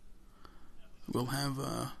will have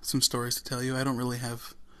some stories to tell you. I don't really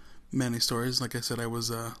have many stories. Like I said, I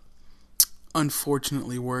was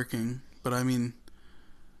unfortunately working, but I mean,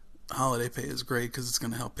 holiday pay is great because it's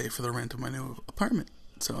going to help pay for the rent of my new apartment.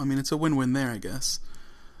 So, I mean, it's a win-win there, I guess.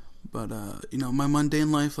 But, my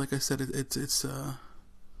mundane life, like I said, it's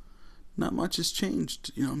not much has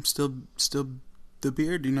changed. I'm still the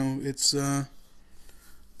beard, it's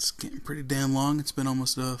getting pretty damn long. It's been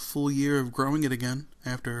almost a full year of growing it again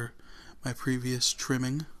after my previous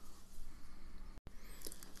trimming.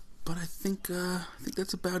 But I think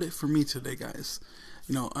that's about it for me today, guys.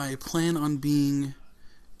 I plan on being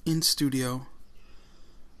in studio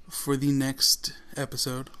for the next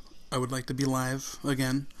episode. I would like to be live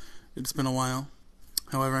again. It's been a while.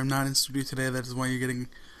 However, I'm not in studio today. That is why you're getting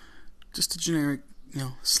just a generic,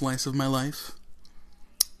 slice of my life.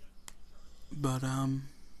 But I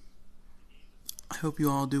hope you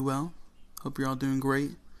all do well. Hope you're all doing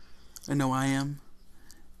great. I know I am.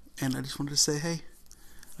 And I just wanted to say, hey,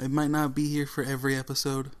 I might not be here for every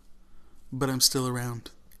episode, but I'm still around.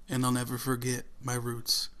 And I'll never forget my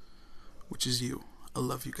roots, which is you. I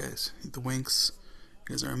love you guys. The Winks.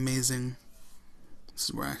 You guys are amazing. This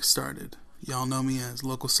is where I started. Y'all know me as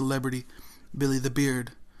local celebrity Billy the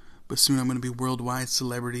Beard, but soon I'm going to be worldwide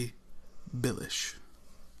celebrity Billish.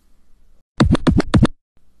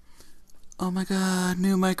 Oh my god,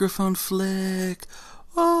 new microphone flick.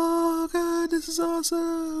 Oh god, this is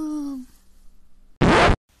awesome.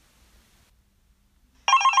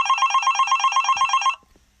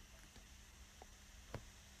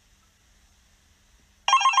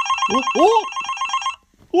 Oh!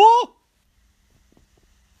 Oh!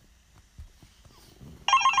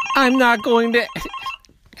 I'm not going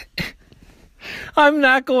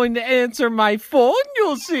to answer my phone,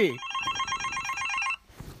 you'll see.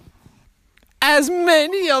 As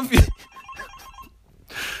many of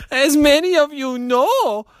you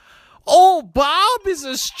know, old Bob is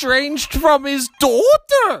estranged from his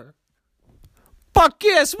daughter. But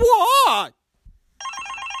guess what?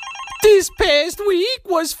 This past week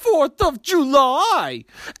was 4th of July.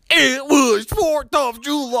 It was 4th of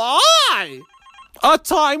July. A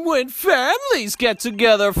time when families get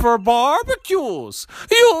together for barbecues.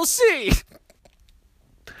 You'll see.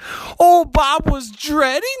 Old Bob was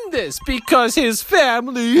dreading this because his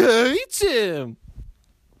family hates him.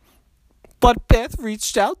 But Beth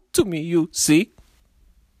reached out to me, you see,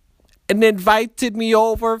 and invited me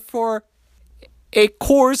over for a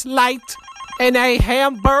Coors Light and a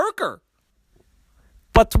hamburger.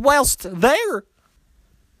 But whilst there,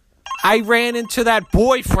 I ran into that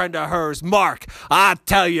boyfriend of hers, Mark. I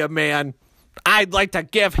tell you, man, I'd like to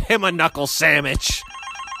give him a knuckle sandwich.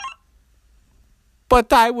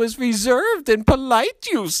 But I was reserved and polite,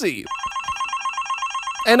 you see.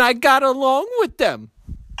 And I got along with them.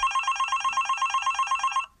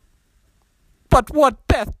 But what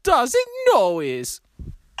Beth doesn't know is,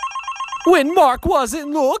 when Mark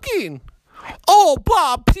wasn't looking, old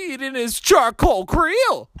Bob peed in his charcoal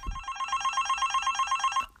grill.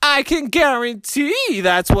 I can guarantee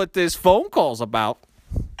that's what this phone call's about.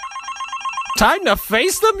 Time to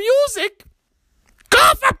face the music.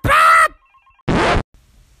 Go for Bob!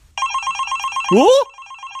 Ooh!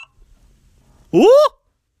 Ooh!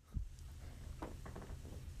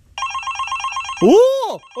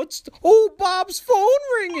 Ooh! It's old Bob's phone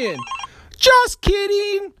ringing. Just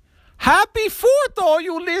kidding. Happy 4th, all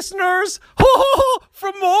you listeners. Ho ho ho!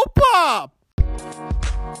 From old Bob.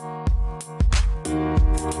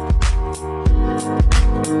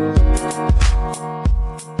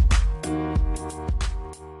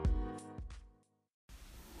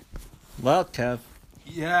 Well, Kev,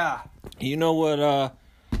 Yeah. you know what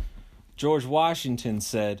George Washington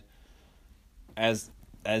said as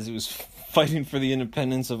he was fighting for the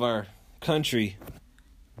independence of our country,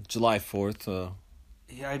 July 4th.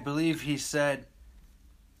 Yeah, I believe he said,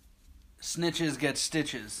 snitches get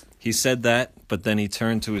stitches. He said that, but then he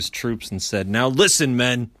turned to his troops and said, "Now listen,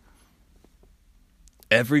 men.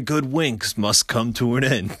 Every good winks must come to an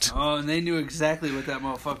end." Oh, and they knew exactly what that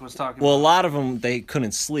motherfucker was talking Well, a about. lot of them, they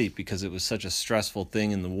couldn't sleep because it was such a stressful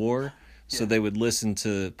thing in the war. So Yeah. they would listen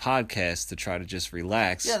to podcasts to try to just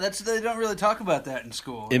relax Yeah, they don't really talk about that in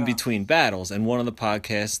school. in yeah. between battles. And one of the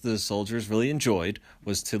podcasts the soldiers really enjoyed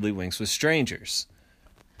was Tiddlywinks with Strangers.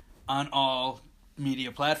 On all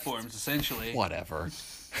media platforms, essentially. Whatever.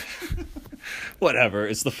 Whatever.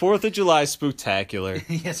 It's the 4th of July spooktacular.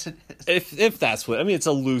 Yes, it is. If that's what... I mean, it's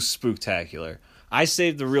a loose spooktacular. I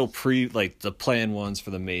saved the real the planned ones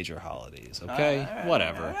for the major holidays, okay? All right,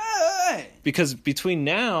 Whatever. all right. Because between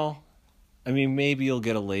now, I mean, maybe you'll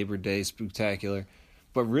get a Labor Day spooktacular,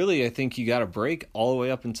 but really, I think you got a break all the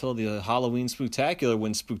way up until the Halloween spooktacular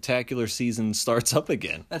when spooktacular season starts up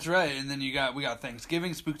again. That's right. And then we got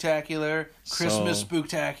Thanksgiving spooktacular, Christmas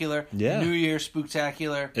spooktacular, Yeah. New Year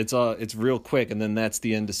spooktacular. It's real quick, and then that's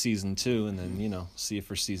the end of season 2, and then see you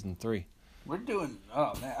for season 3. We're doing.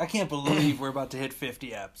 Oh man, I can't believe we're about to hit 50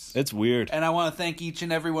 eps. It's weird. And I want to thank each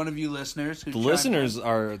and every one of you listeners. The listeners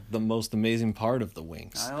are the most amazing part of the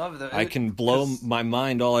Winks. I love that. I can blow my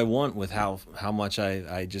mind all I want with how much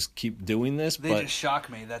I just keep doing this, They but just shock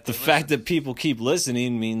me that the fact that people keep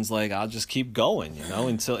listening means like I'll just keep going,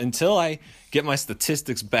 until I get my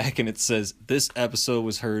statistics back and it says this episode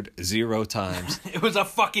was heard 0 times. it was a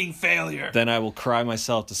fucking failure. Then I will cry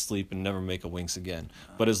myself to sleep and never make a Winks again.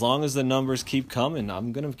 But as long as the numbers keep coming,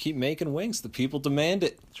 I'm gonna keep making Winks. The people demand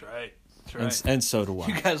it, That's right. That's right. and so do You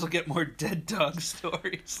I. guys will get more dead dog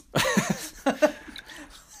stories.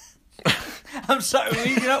 I'm sorry.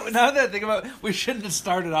 Now that I think about it, we shouldn't have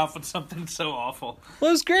started off with something so awful. Well,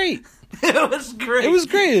 it was great. It was great. It was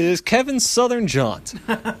great. It was Kevin's Southern Jaunt.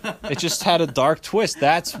 It just had a dark twist.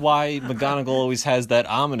 That's why McGonagall always has that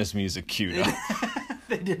ominous music queued up.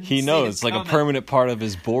 They didn't He see knows it it's like a coming. permanent part of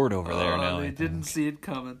his board over there Oh, now. they didn't see it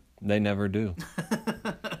coming. They never do.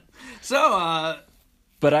 So,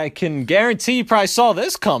 But I can guarantee you probably saw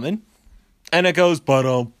this coming. And it goes,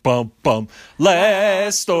 bum bum.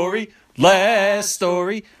 Last story.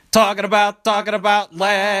 Talking about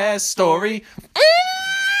last story.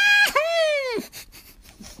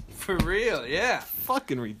 for real, yeah.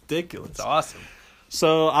 Fucking ridiculous. It's awesome.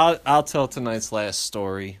 So I'll tell tonight's last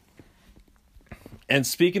story. And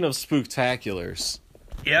speaking of spooktaculars,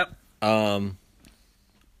 Yep. and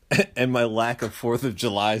my lack of 4th of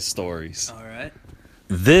July stories, All right.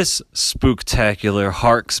 this spooktacular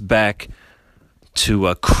harks back to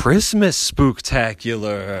a Christmas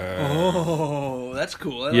spooktacular. Oh, that's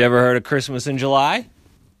cool. You ever heard of Christmas in July?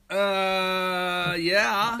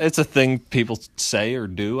 Yeah. It's a thing people say or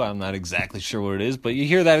do. I'm not exactly sure what it is, but you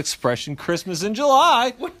hear that expression, Christmas in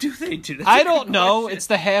July. What do they do? That's I a don't good know. question. It's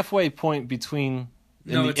the halfway point between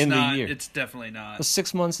No, it's in not. the year. It's definitely not. It's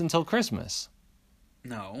 6 months until Christmas.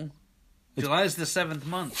 No. July is the 7th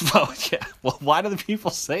month. Oh, yeah. Well, why do the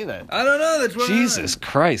people say that? I don't know. That's what Jesus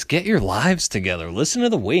Christ. Get your lives together. Listen to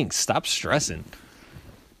the Winks. Stop stressing.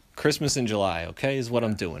 Christmas in July, okay, is what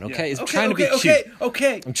I'm doing, okay? Yeah. It's Okay, trying to be okay, cute.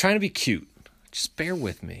 Okay. I'm trying to be cute. Just bear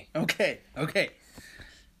with me. Okay.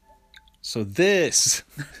 So this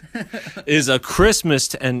is a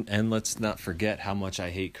Christmas, and let's not forget how much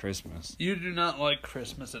I hate Christmas. You do not like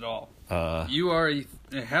Christmas at all. Uh, You are a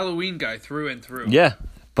Halloween guy through and through. Yeah,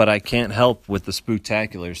 but I can't help with the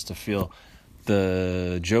spooktaculars to feel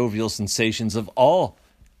the jovial sensations of all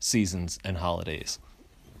seasons and holidays.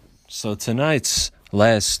 So tonight's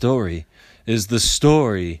last story is the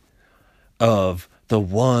story of the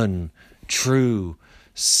one true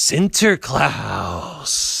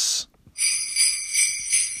Sinterklaas.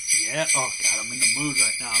 Yeah. Oh God, I'm in the mood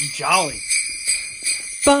right now. I'm jolly.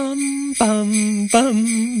 Bum bum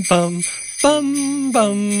bum bum bum bum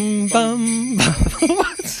bum bum.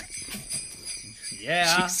 What?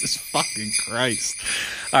 Yeah. Jesus fucking Christ.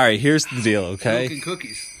 All right, here's the deal, okay? Milk and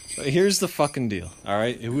cookies. Here's the fucking deal, all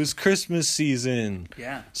right? It was Christmas season.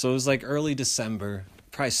 Yeah. So it was like early December,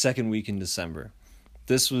 probably second week in December.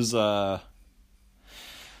 This was, God,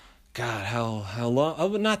 how long? Oh,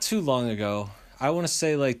 not too long ago. I want to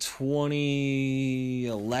say like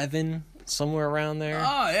 2011, somewhere around there.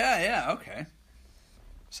 Oh yeah. Okay.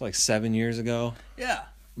 It's like 7 years ago. Yeah.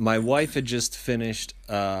 My wife had just finished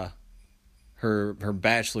her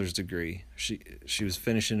bachelor's degree. She was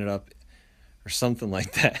finishing it up or something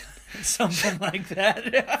like that. Something like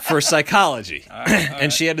that. for psychology.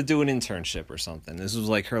 And she had to do an internship or something. This was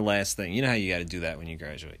like her last thing. You know how you got to do that when you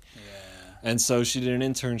graduate. Yeah. And so she did an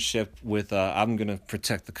internship with I'm going to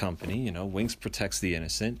protect the company, you know, Winx protects the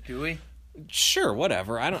innocent. Do we? Sure,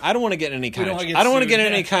 whatever. I don't want to get in any kind of don't I don't want to sued, get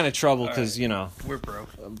in yeah. any kind of trouble All cuz, right. you know, We're broke.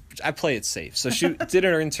 I play it safe. So she did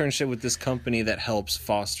her internship with this company that helps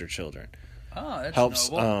foster children. Oh, that's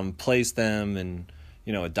Helps noble. place them and,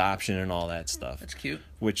 you know, adoption and all that stuff. That's cute.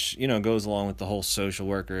 Which, you know, goes along with the whole social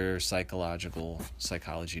worker,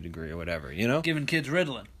 psychology degree or whatever, you know? Giving kids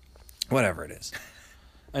Ritalin. Whatever it is.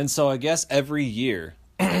 And so I guess every year,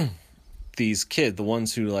 these kids, the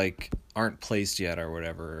ones who, like, aren't placed yet or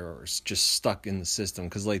whatever, or just stuck in the system,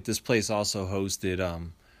 because, like, this place also hosted,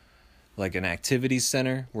 like, an activities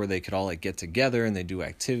center where they could all, like, get together and they do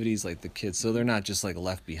activities, like, the kids, so they're not just, like,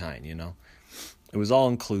 left behind, you know? It was all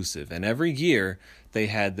inclusive. And every year, they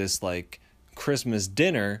had this, like, Christmas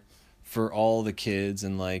dinner for all the kids,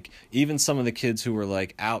 and like even some of the kids who were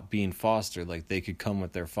like out being fostered, like they could come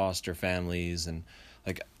with their foster families, and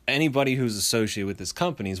like anybody who's associated with this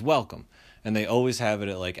company is welcome. And they always have it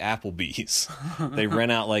at like Applebee's. They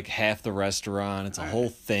rent out like half the restaurant. It's a whole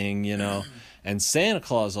thing, you know. And Santa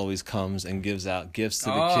Claus always comes and gives out gifts to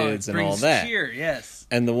the kids and all brings that. Cheer, yes.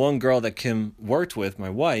 And the one girl that Kim worked with, my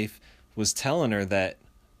wife, was telling her that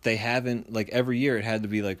they haven't, like, every year it had to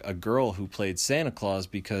be like a girl who played Santa Claus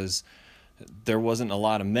because there wasn't a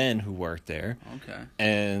lot of men who worked there. Okay.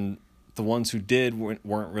 And the ones who did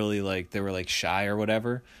weren't really, like, they were like shy or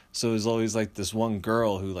whatever. So it was always like this one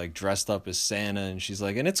girl who like dressed up as Santa, and she's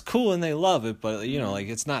like, and it's cool and they love it, but you know, like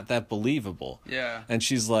it's not that believable. Yeah. And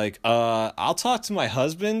she's like, I'll talk to my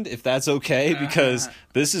husband if that's okay, because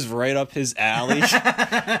this is right up his alley.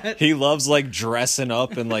 He loves like dressing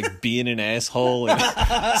up and like being an asshole and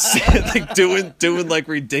like doing like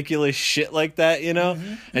ridiculous shit like that, you know?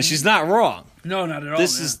 And she's not wrong. No, not at all.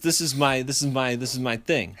 This man. is my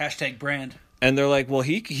thing. Hashtag brand. And they're like, well,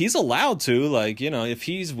 he's allowed to, like, you know, if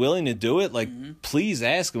he's willing to do it, like, please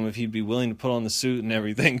ask him if he'd be willing to put on the suit and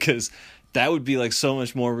everything, because that would be, like, so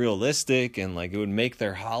much more realistic, and, like, it would make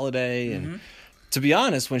their holiday. And to be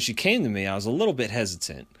honest, when she came to me, I was a little bit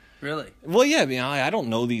hesitant. Really? Well, yeah, I mean, I don't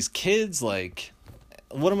know these kids, like,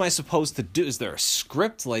 what am I supposed to do? Is there a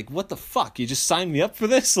script? Like, what the fuck? You just signed me up for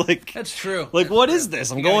this? Like, That's true. like, That's what true. is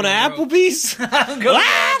this? I'm You going to gotta go. Applebee's? Go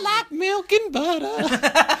I like milk and butter.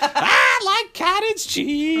 I like cottage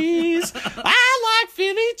cheese. I like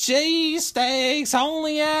Philly cheesesteaks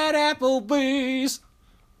only at Applebee's.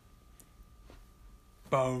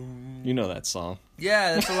 Boom. You know that song.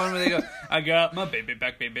 Yeah, that's the one where they go, I got my baby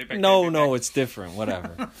back. No, it's different.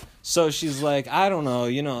 Whatever. So she's like, I don't know.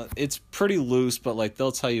 You know, it's pretty loose, but like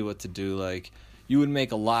they'll tell you what to do. Like, you would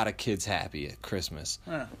make a lot of kids happy at Christmas.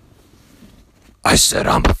 Huh. I said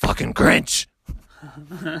I'm a fucking Grinch.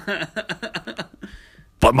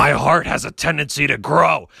 But my heart has a tendency to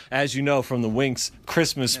grow. As you know from the Winx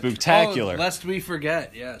Christmas Spooktacular. Oh, lest we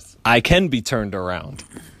forget, yes. I can be turned around.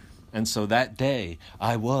 And so that day,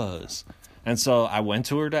 I was. And so I went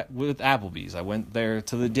to her with Applebee's. I went there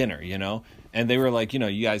to the dinner, you know. And they were like, you know,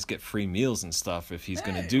 you guys get free meals and stuff if he's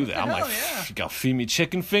going to do that. I'm like, yeah. you got to feed me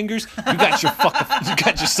chicken fingers? You got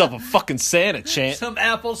yourself a fucking Santa, champ. Some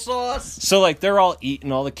applesauce. So, like, they're all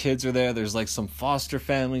eating. All the kids are there. There's, like, some foster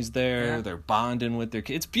families there. Yeah. They're bonding with their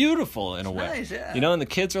kids. It's beautiful in a way. nice, yeah. You know, and the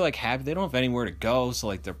kids are, like, happy. They don't have anywhere to go. So,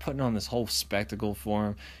 like, they're putting on this whole spectacle for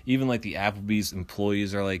them. Even, like, the Applebee's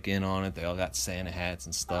employees are, like, in on it. They all got Santa hats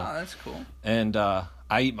and stuff. Oh, that's cool. And I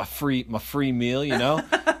eat my free meal, you know?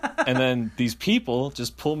 And then these people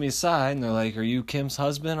just pull me aside, and they're like, are you Kim's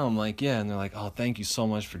husband? I'm like, yeah. And they're like, oh, thank you so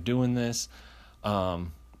much for doing this. The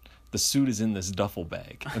suit is in this duffel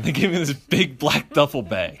bag. And they give me this big black duffel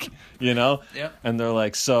bag, you know? Yep. And they're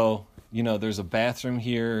like, so, you know, there's a bathroom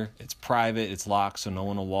here. It's private. It's locked, so no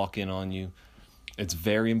one will walk in on you. It's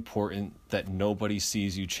very important that nobody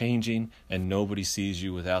sees you changing and nobody sees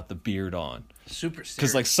you without the beard on. Super serious.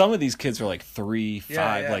 Because, like, some of these kids are, like, 3,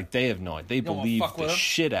 5. Yeah. Like, they have no idea. They don't wanna believe fuck the with 'em?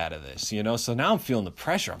 shit out of this, you know? So now I'm feeling the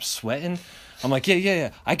pressure. I'm sweating. I'm like,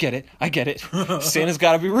 yeah. I get it. Santa's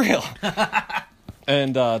got to be real.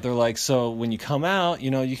 And they're like, so when you come out,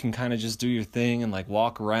 you know, you can kind of just do your thing and, like,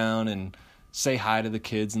 walk around and say hi to the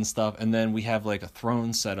kids and stuff. And then we have, like, a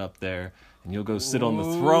throne set up there. And you'll go sit on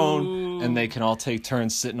the throne, and they can all take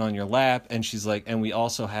turns sitting on your lap. And she's like, and we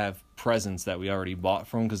also have presents that we already bought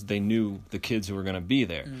from, because they knew the kids who were going to be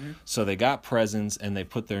there. So they got presents, and they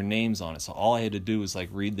put their names on it. So all I had to do was, like,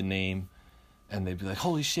 read the name, and they'd be like,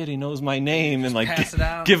 holy shit, he knows my name. And, like, pass it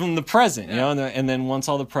out. give them the present, you know? And then once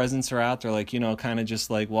all the presents are out, they're like, you know, kind of just,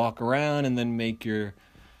 like, walk around and then make your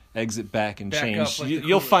exit back and Back change. up like the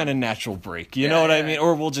You'll Kool-Aid. find a natural break. You Yeah, know what I yeah. mean?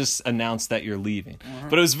 Or we'll just announce that you're leaving.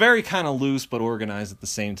 But it was very kind of loose but organized at the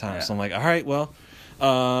same time. Yeah. So I'm like, all right, well,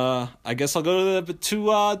 I guess I'll go to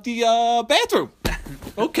the bathroom.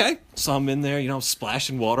 Okay. So I'm in there, you know,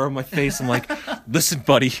 splashing water on my face. I'm like, listen,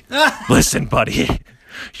 buddy.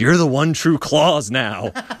 You're the one true Claus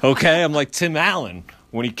now. Okay? I'm like Tim Allen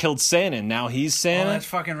when he killed Santa, and now he's Oh, Santa. that's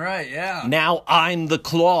fucking right. Yeah. Now I'm the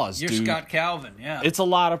Claus, You're dude. Scott Calvin. Yeah. It's a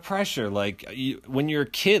lot of pressure. Like, when you're a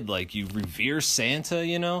kid, like, you revere Santa,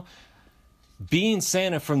 you know? Being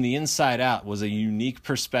Santa from the inside out was a unique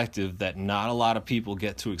perspective that not a lot of people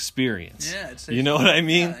get to experience. Yeah, it's you know what I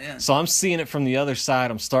mean? yeah. So I'm seeing it from the other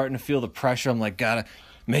side. I'm starting to feel the pressure. I'm like, gotta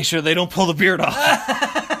make sure they don't pull the beard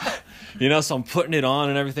off. You know, so I'm putting it on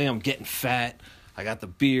and everything. I'm getting fat. I got the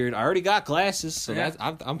beard. I already got glasses, so Yeah.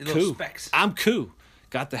 I'm Your little cool. specs. I'm cool.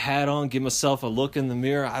 Got the hat on, give myself a look in the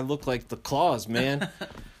mirror. I look like the Claus, man.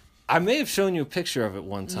 I may have shown you a picture of it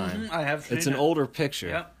one time. I have seen It's an it. older picture.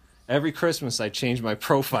 Yep. Every Christmas I change my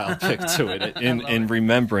profile pic to it in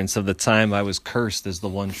remembrance of the time I was cursed as the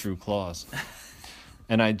one true Claus.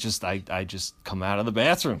 And I just come out of the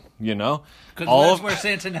bathroom, you know? Because All that's of- where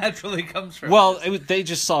Santa naturally comes from. well, they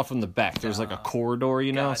just saw from the back. There was like a corridor,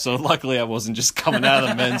 you know? Gotcha. So luckily I wasn't just coming out of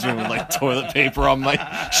the men's room with like toilet paper on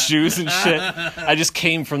my shoes and shit. I just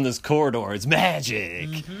came from this corridor. It's magic,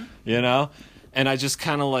 you know? And I just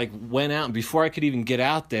kind of like went out. And before I could even get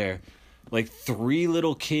out there, like 3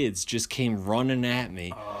 little kids just came running at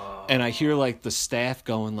me. And I hear like the staff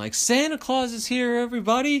going like, Santa Claus is here,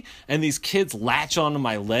 everybody. And these kids latch onto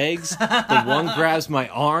my legs. The one grabs my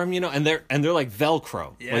arm, you know, and they're like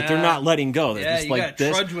Velcro. Like they're Yeah. not letting go. They're Yeah, just you like gotta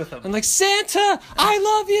this. trudge with them. I'm like, Santa, I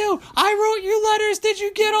love you. I wrote you letters. Did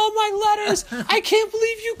you get all my letters? I can't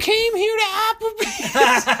believe you came here to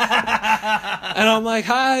Applebee's. And I'm like,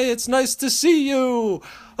 hi, it's nice to see you.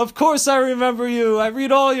 Of course I remember you. I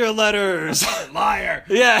read all your letters. Liar.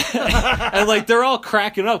 Yeah. And like they're all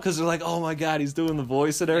cracking up because they're like, oh my God, he's doing the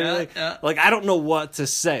voice and everything. yeah. Like I don't know what to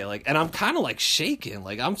say. Like, and I'm kind of like shaking.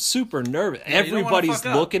 Like I'm super nervous. you don't wanna Everybody's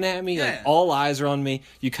fuck up. looking at me. Yeah. Like all eyes are on me.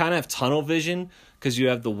 You kind of have tunnel vision because you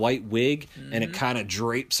have the white wig and it kind of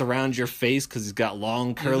drapes around your face because he's got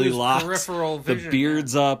long curly lose locks. peripheral The vision,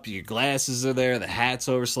 beard's up. Your glasses are there. The hat's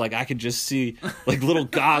over. So like I could just see like little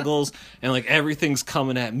goggles and like everything's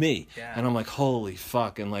coming at me. Yeah. And I'm like, holy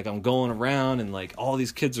fuck. And like I'm going around and like all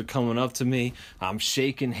these kids are coming up to me. I'm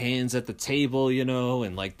shaking hands at the table, you know,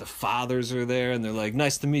 and like the fathers are there and they're like,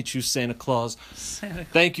 nice to meet you, Santa Claus.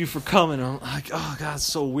 Thank you for coming. And I'm like, oh God, it's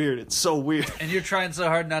so weird. It's so weird. And you're trying so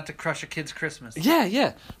hard not to crush a kid's Christmas. Yeah.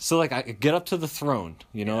 So like I get up to the throne,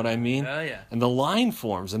 you know what I mean? Oh, yeah. And the line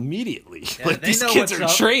forms immediately. Yeah, like they these know kids what's are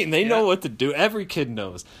up. trained. They Yeah. know what to do. Every kid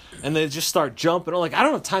knows. And they just start jumping. I'm like, I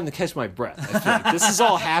don't have time to catch my breath. I feel like this is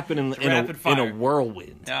all happening in rapid a fire.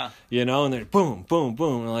 whirlwind. Yeah. You know, and they're boom, boom,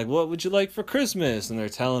 boom. And like, what would you like for Christmas? And they're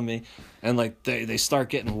telling me. And like they start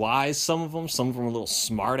getting wise, some of them are little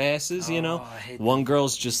smart asses, you know. I hate One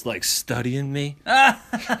girl's just like studying me.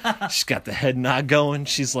 She's got the head nod going.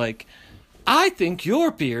 She's like, I think your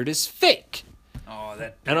beard is fake. Oh,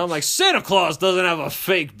 that. And I'm like, Santa Claus doesn't have a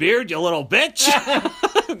fake beard, you little bitch.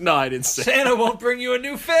 No, I didn't say. Santa won't bring you a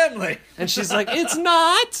new family. And she's like, it's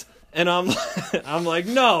not. And I'm like,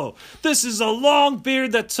 no, this is a long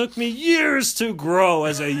beard that took me years to grow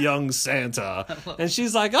as a young Santa. And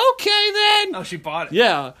she's like, okay then. Oh, she bought it.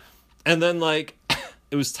 Yeah. And then like,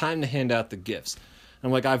 it was time to hand out the gifts.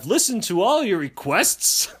 I'm like, I've listened to all your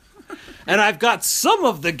requests. And I've got some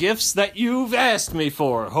of the gifts that you've asked me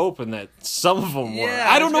for, hoping that some of them were. Yeah,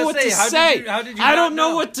 I I don't was know gonna what say, to how did say. you- how did you I not don't know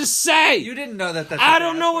know? what to say. You didn't know that. That's I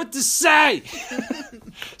don't know what to say.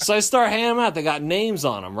 So I start handing them out. They got names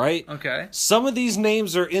on them, right? Okay. Some of these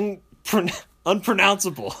names are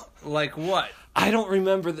unpronounceable. Like what? I don't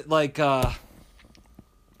remember like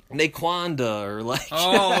Naquanda or like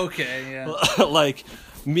Oh, okay. Yeah. like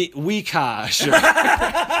Weekash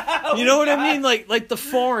or you know what I mean? Like the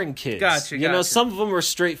foreign kids. Gotcha, You know, gotcha. some of them are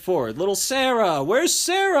straightforward. Little Sarah, where's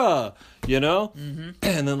Sarah? You know? Mm-hmm.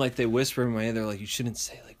 And then like they whisper in my ear, they're like, you shouldn't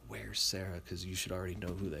say like, where's Sarah? Because you should already know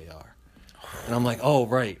who they are. And I'm like, oh,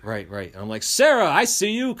 right. And I'm like, Sarah, I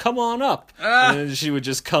see you. Come on up. And then she would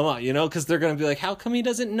just come up, you know, because they're going to be like, how come he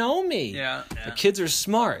doesn't know me? Yeah. The kids are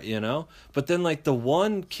smart, you know? But then, like, the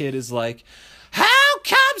one kid is like, how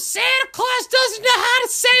come Santa Claus doesn't know how to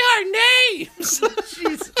say our names?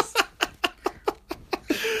 Jesus.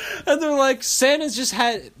 And they're like, Santa's just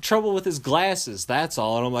had trouble with his glasses, that's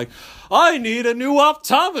all. And I'm like, I need a new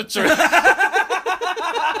optometrist.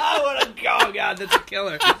 Oh God, that's a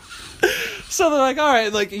killer. So they're like, all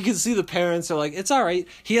right, like you can see the parents are like, it's all right.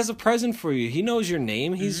 He has a present for you. He knows your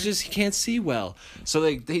name. He's just, he can't see well. So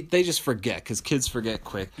they just forget because kids forget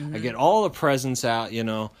quick. I get all the presents out, you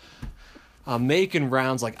know. I'm making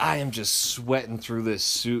rounds, like I am just sweating through this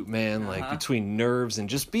suit, man, like between nerves and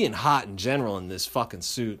just being hot in general in this fucking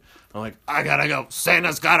suit. I'm like, I gotta go.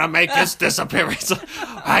 Santa's gotta make his disappearance.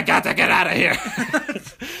 I got to get out of here.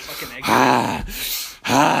 Like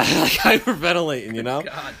hyperventilating, you know?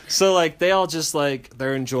 God. So like they all just like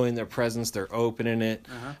they're enjoying their presents, they're opening it,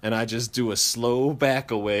 and I just do a slow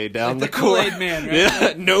back away down Like the the corridor. Kool-Aid Man, right?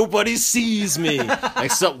 Yeah, nobody sees me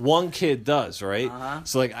except one kid does, right?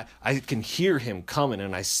 So like I can hear him coming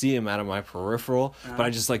and I see him out of my peripheral, but I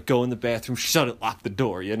just like go in the bathroom, shut it, lock the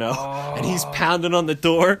door, you know? And he's pounding on the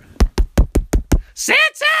door.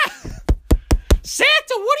 Santa! Santa,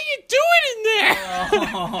 what are you doing in there?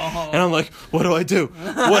 And I'm like, what do I do?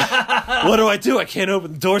 What do I do? I can't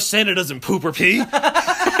open the door. Santa doesn't poop or pee.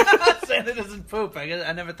 Santa doesn't poop. I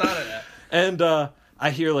never thought of that. And I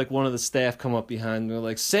hear like one of the staff come up behind me. They're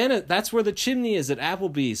like, Santa, that's where the chimney is at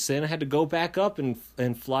Applebee's. Santa had to go back up and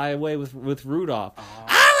fly away with Rudolph. All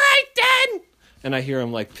right then. And I hear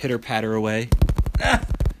him like pitter patter away.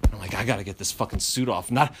 I'm like, I gotta get this fucking suit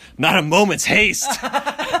off. Not a moment's haste.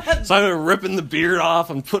 So I'm ripping the beard off.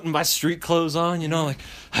 I'm putting my street clothes on, you know, like,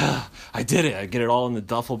 I did it. I get it all in the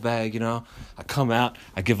duffel bag, you know. I come out.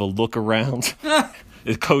 I give a look around.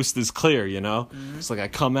 The coast is clear, you know. It's like I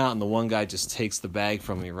come out and the one guy just takes the bag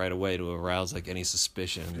from me right away to arouse like any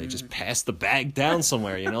suspicion. And they just pass the bag down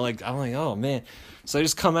somewhere, you know. Like I'm like, oh man. So I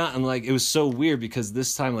just come out and like it was so weird because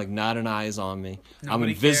this time like not an eye is on me. I'm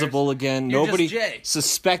Nobody invisible cares. again. You're Nobody just Jay.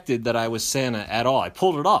 suspected that I was Santa at all. I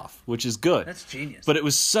pulled it off, which is good. That's genius. But it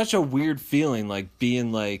was such a weird feeling, like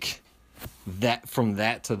being like that from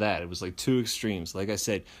that to that. It was like two extremes. Like I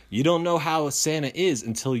said, you don't know how a Santa is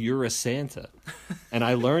until you're a Santa. And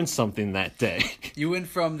I learned something that day. You went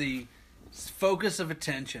from the focus of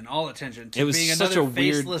attention, all attention, to It was being such another a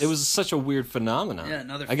weird. faceless... It was such a weird phenomenon. Yeah,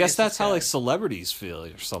 another I guess that's faceless how guy. like celebrities feel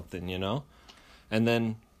or something, you know. And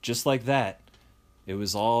then just like that, it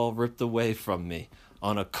was all ripped away from me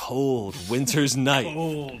on a cold winter's night.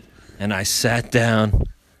 Old. And I sat down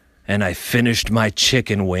and I finished my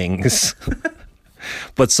chicken wings.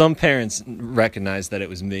 But some parents recognized that it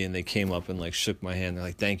was me and they came up and like shook my hand. They're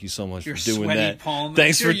like, thank you so much Your for doing sweaty that. palm.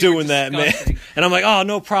 Thanks I'm sure for you were doing that, man. disgusting. And I'm like, oh,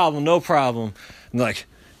 no problem. And they're like,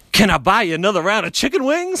 can I buy you another round of chicken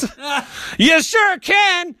wings? You sure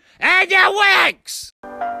can. And your wings.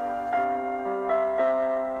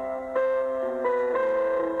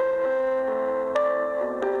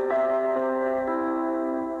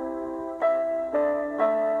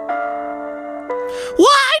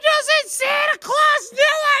 Why doesn't Santa Claus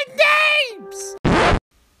know our names?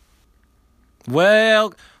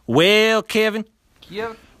 Well, Kevin,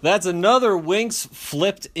 Yep. that's another Winks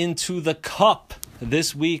flipped into the cup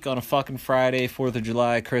this week on a fucking Friday, 4th of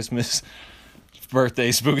July, Christmas, birthday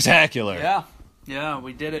spooktacular. Yeah. Yeah,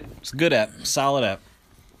 we did it. It's a good app, solid app.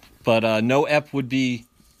 But no app would be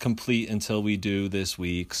complete until we do this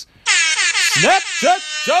week's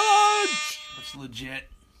Snapchat Challenge! That's legit.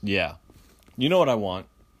 Yeah. You know what I want?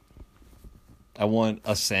 I want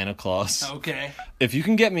a Santa Claus. Okay. If you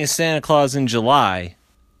can get me a Santa Claus in July,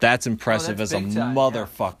 that's impressive that's as a big time,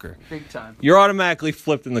 motherfucker. Big time. You're automatically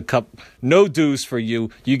flipped in the cup. No dues for you.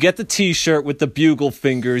 You get the t-shirt with the bugle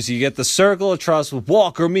fingers. You get the circle of trust with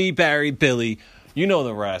Walker, me, Barry, Billy. You know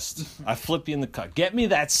the rest. I flip you in the cup. Get me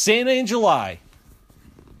that Santa in July.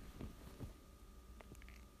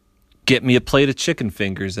 Get me a plate of chicken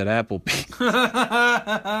fingers at Applebee's.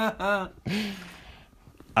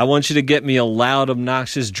 I want you to get me a loud,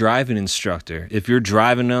 obnoxious driving instructor. If you're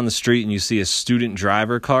driving down the street and you see a student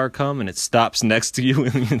driver car come and it stops next to you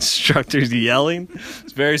and the instructor's yelling,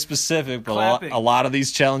 it's very specific, but Clapping. a lot of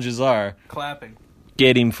these challenges are. Clapping.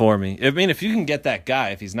 Get him for me. I mean, if you can get that guy,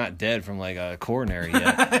 if he's not dead from like a coronary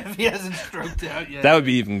yet, If he hasn't stroked out yet. that would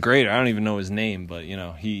be even greater. I don't even know his name, but you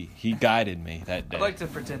know, he guided me that day. I'd like to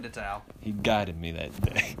pretend it's Al. He guided me that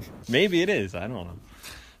day. Maybe it is. I don't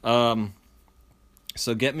know.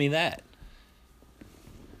 So get me that.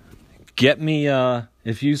 Get me,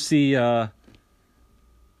 if you see, what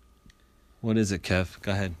is it, Kev?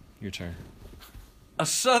 Go ahead. Your turn. A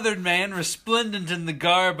southern man resplendent in the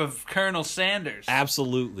garb of Colonel Sanders.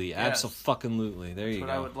 Absolutely. Yes. Abso-fucking-lutely. There you That's go.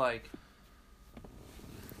 what I would like.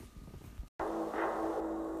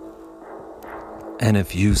 And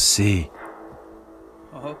if you see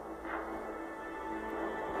Oh.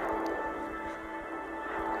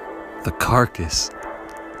 the carcass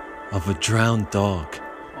of a drowned dog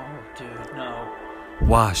Oh, dude, no.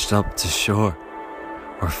 washed up to shore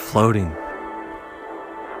or floating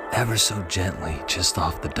ever so gently just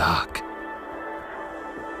off the dock.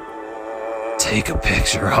 Take a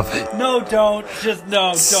picture of it. No, don't. Just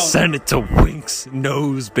no, don't. Send it to Wink's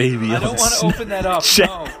Nose Baby. I don't want to open that up.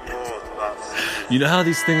 No. You know how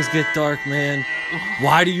these things get dark, man?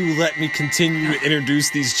 Why do you let me continue to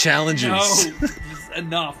introduce these challenges? No. Just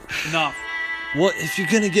enough. Well, if you're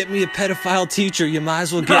going to get me a pedophile teacher, you might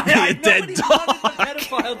as well get me a dead dog. Nobody wanted a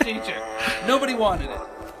pedophile teacher. Nobody wanted it.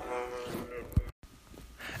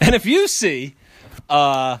 And if you see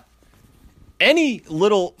any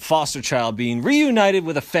little foster child being reunited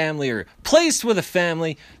with a family or placed with a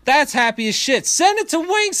family, that's happy as shit. Send it to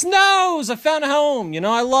Wink's Nose. I found a home. You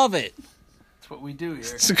know, I love it. That's what we do here.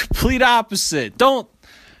 It's the complete opposite. Don't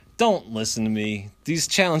listen to me. These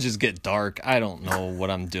challenges get dark. I don't know what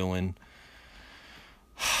I'm doing.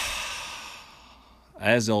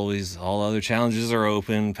 As always, all other challenges are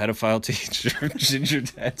open. Pedophile teacher, ginger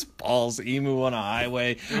dad's balls, emu on a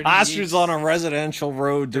highway, ostrich on a residential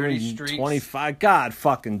road doing 25. God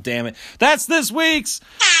fucking damn it. That's this week's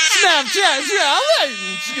Snapchat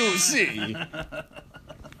challenge. You'll see.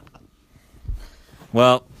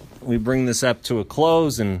 Well, we bring this up to a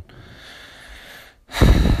close, and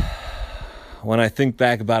when I think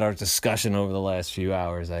back about our discussion over the last few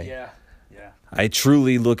hours, I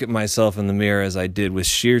truly look at myself in the mirror as I did with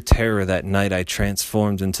sheer terror that night I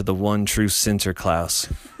transformed into the one true Sinterklaas.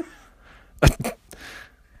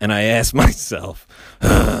 And I ask myself,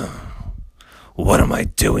 what am I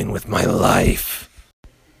doing with my life?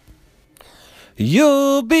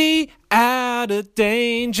 You'll be out of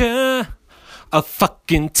danger. A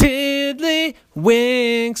fucking tiddly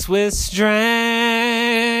winks with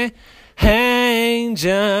strangers.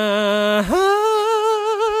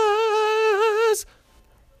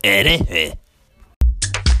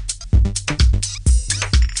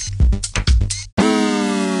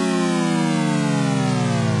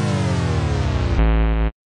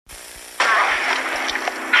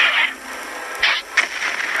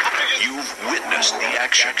 You've witnessed the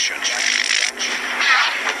action.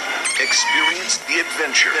 Experienced the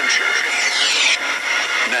adventure.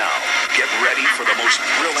 Now, get ready for the most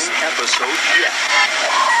thrilling episode yet.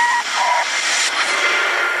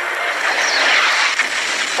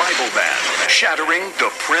 Bible Man, shattering the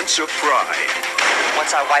Prince of Pride.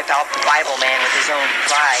 Once I wipe out the Bible Man with his own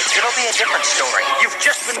pride, it'll be a different story. You've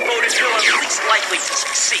just been voted villain least likely to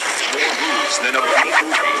succeed. More moves than a big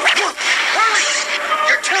movie. Hurry!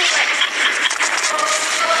 You're too late!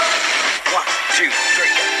 1, 2, 3.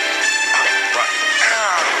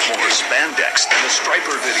 More spandex than a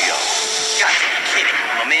Striper video. God, you're kidding.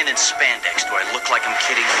 I'm a man in spandex. Do I look like I'm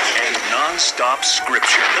kidding? And non-stop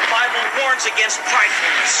scripture. The Bible warns against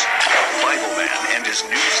pridefulness. Bible Man and his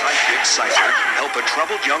new sidekick Cypher help a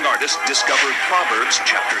troubled young artist discover Proverbs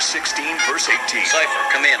chapter 16, verse 18. Cypher,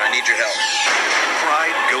 come in. I need your help.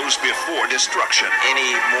 Pride goes before destruction.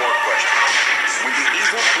 Any more questions? When the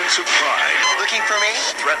evil Prince of Pride Looking for me?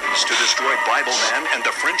 threatens to destroy Bible Man and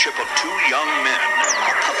the friendship of two young men,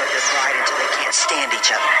 I'll pump up their pride until they can't stand each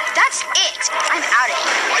other. That's it. I'm out of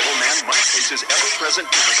here. Bible Man must face his ever-present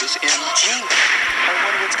nemesis in Gee, I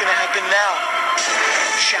wonder what's gonna happen now.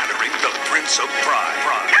 Shattering the Prince of Pride.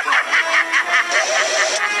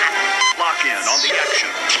 Lock in on the action.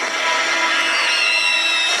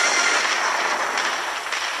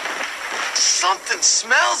 Something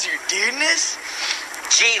smells your dudeness.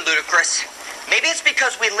 Gee, Ludicrous. Maybe it's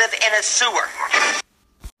because we live in a sewer.